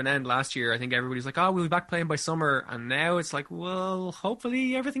was coming to an end last year, I think everybody's like, oh, we'll be back playing by summer. And now it's like, well,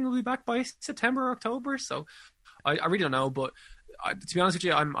 hopefully everything will be back by September or October. So I really don't know. But to be honest with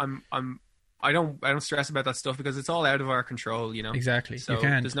you, I don't stress about that stuff because it's all out of our control, you know. Exactly. So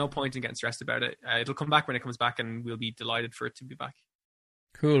there's no point in getting stressed about it. It'll come back when it comes back and we'll be delighted for it to be back.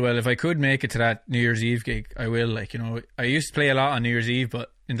 Cool. Well, if I could make it to that New Year's Eve gig, I will. Like, you know, I used to play a lot on New Year's Eve,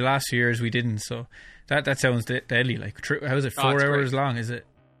 but in the last few years we didn't. So that sounds deadly. Like, how is it? 4 hours great. Long? Is it?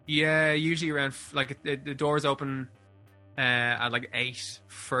 Yeah, usually around like the doors open at like 8.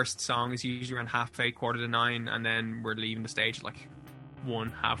 First song is usually around 8:30, 8:45, and then we're leaving the stage at like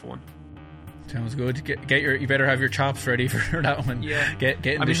 1:30. Sounds good. You better have your chops ready for that one. Yeah. Get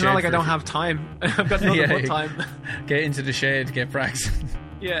in the shed. It's not like I don't have time. I've got nothing but time. Get into the shed. Get practicing.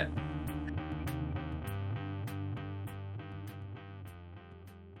 Yeah.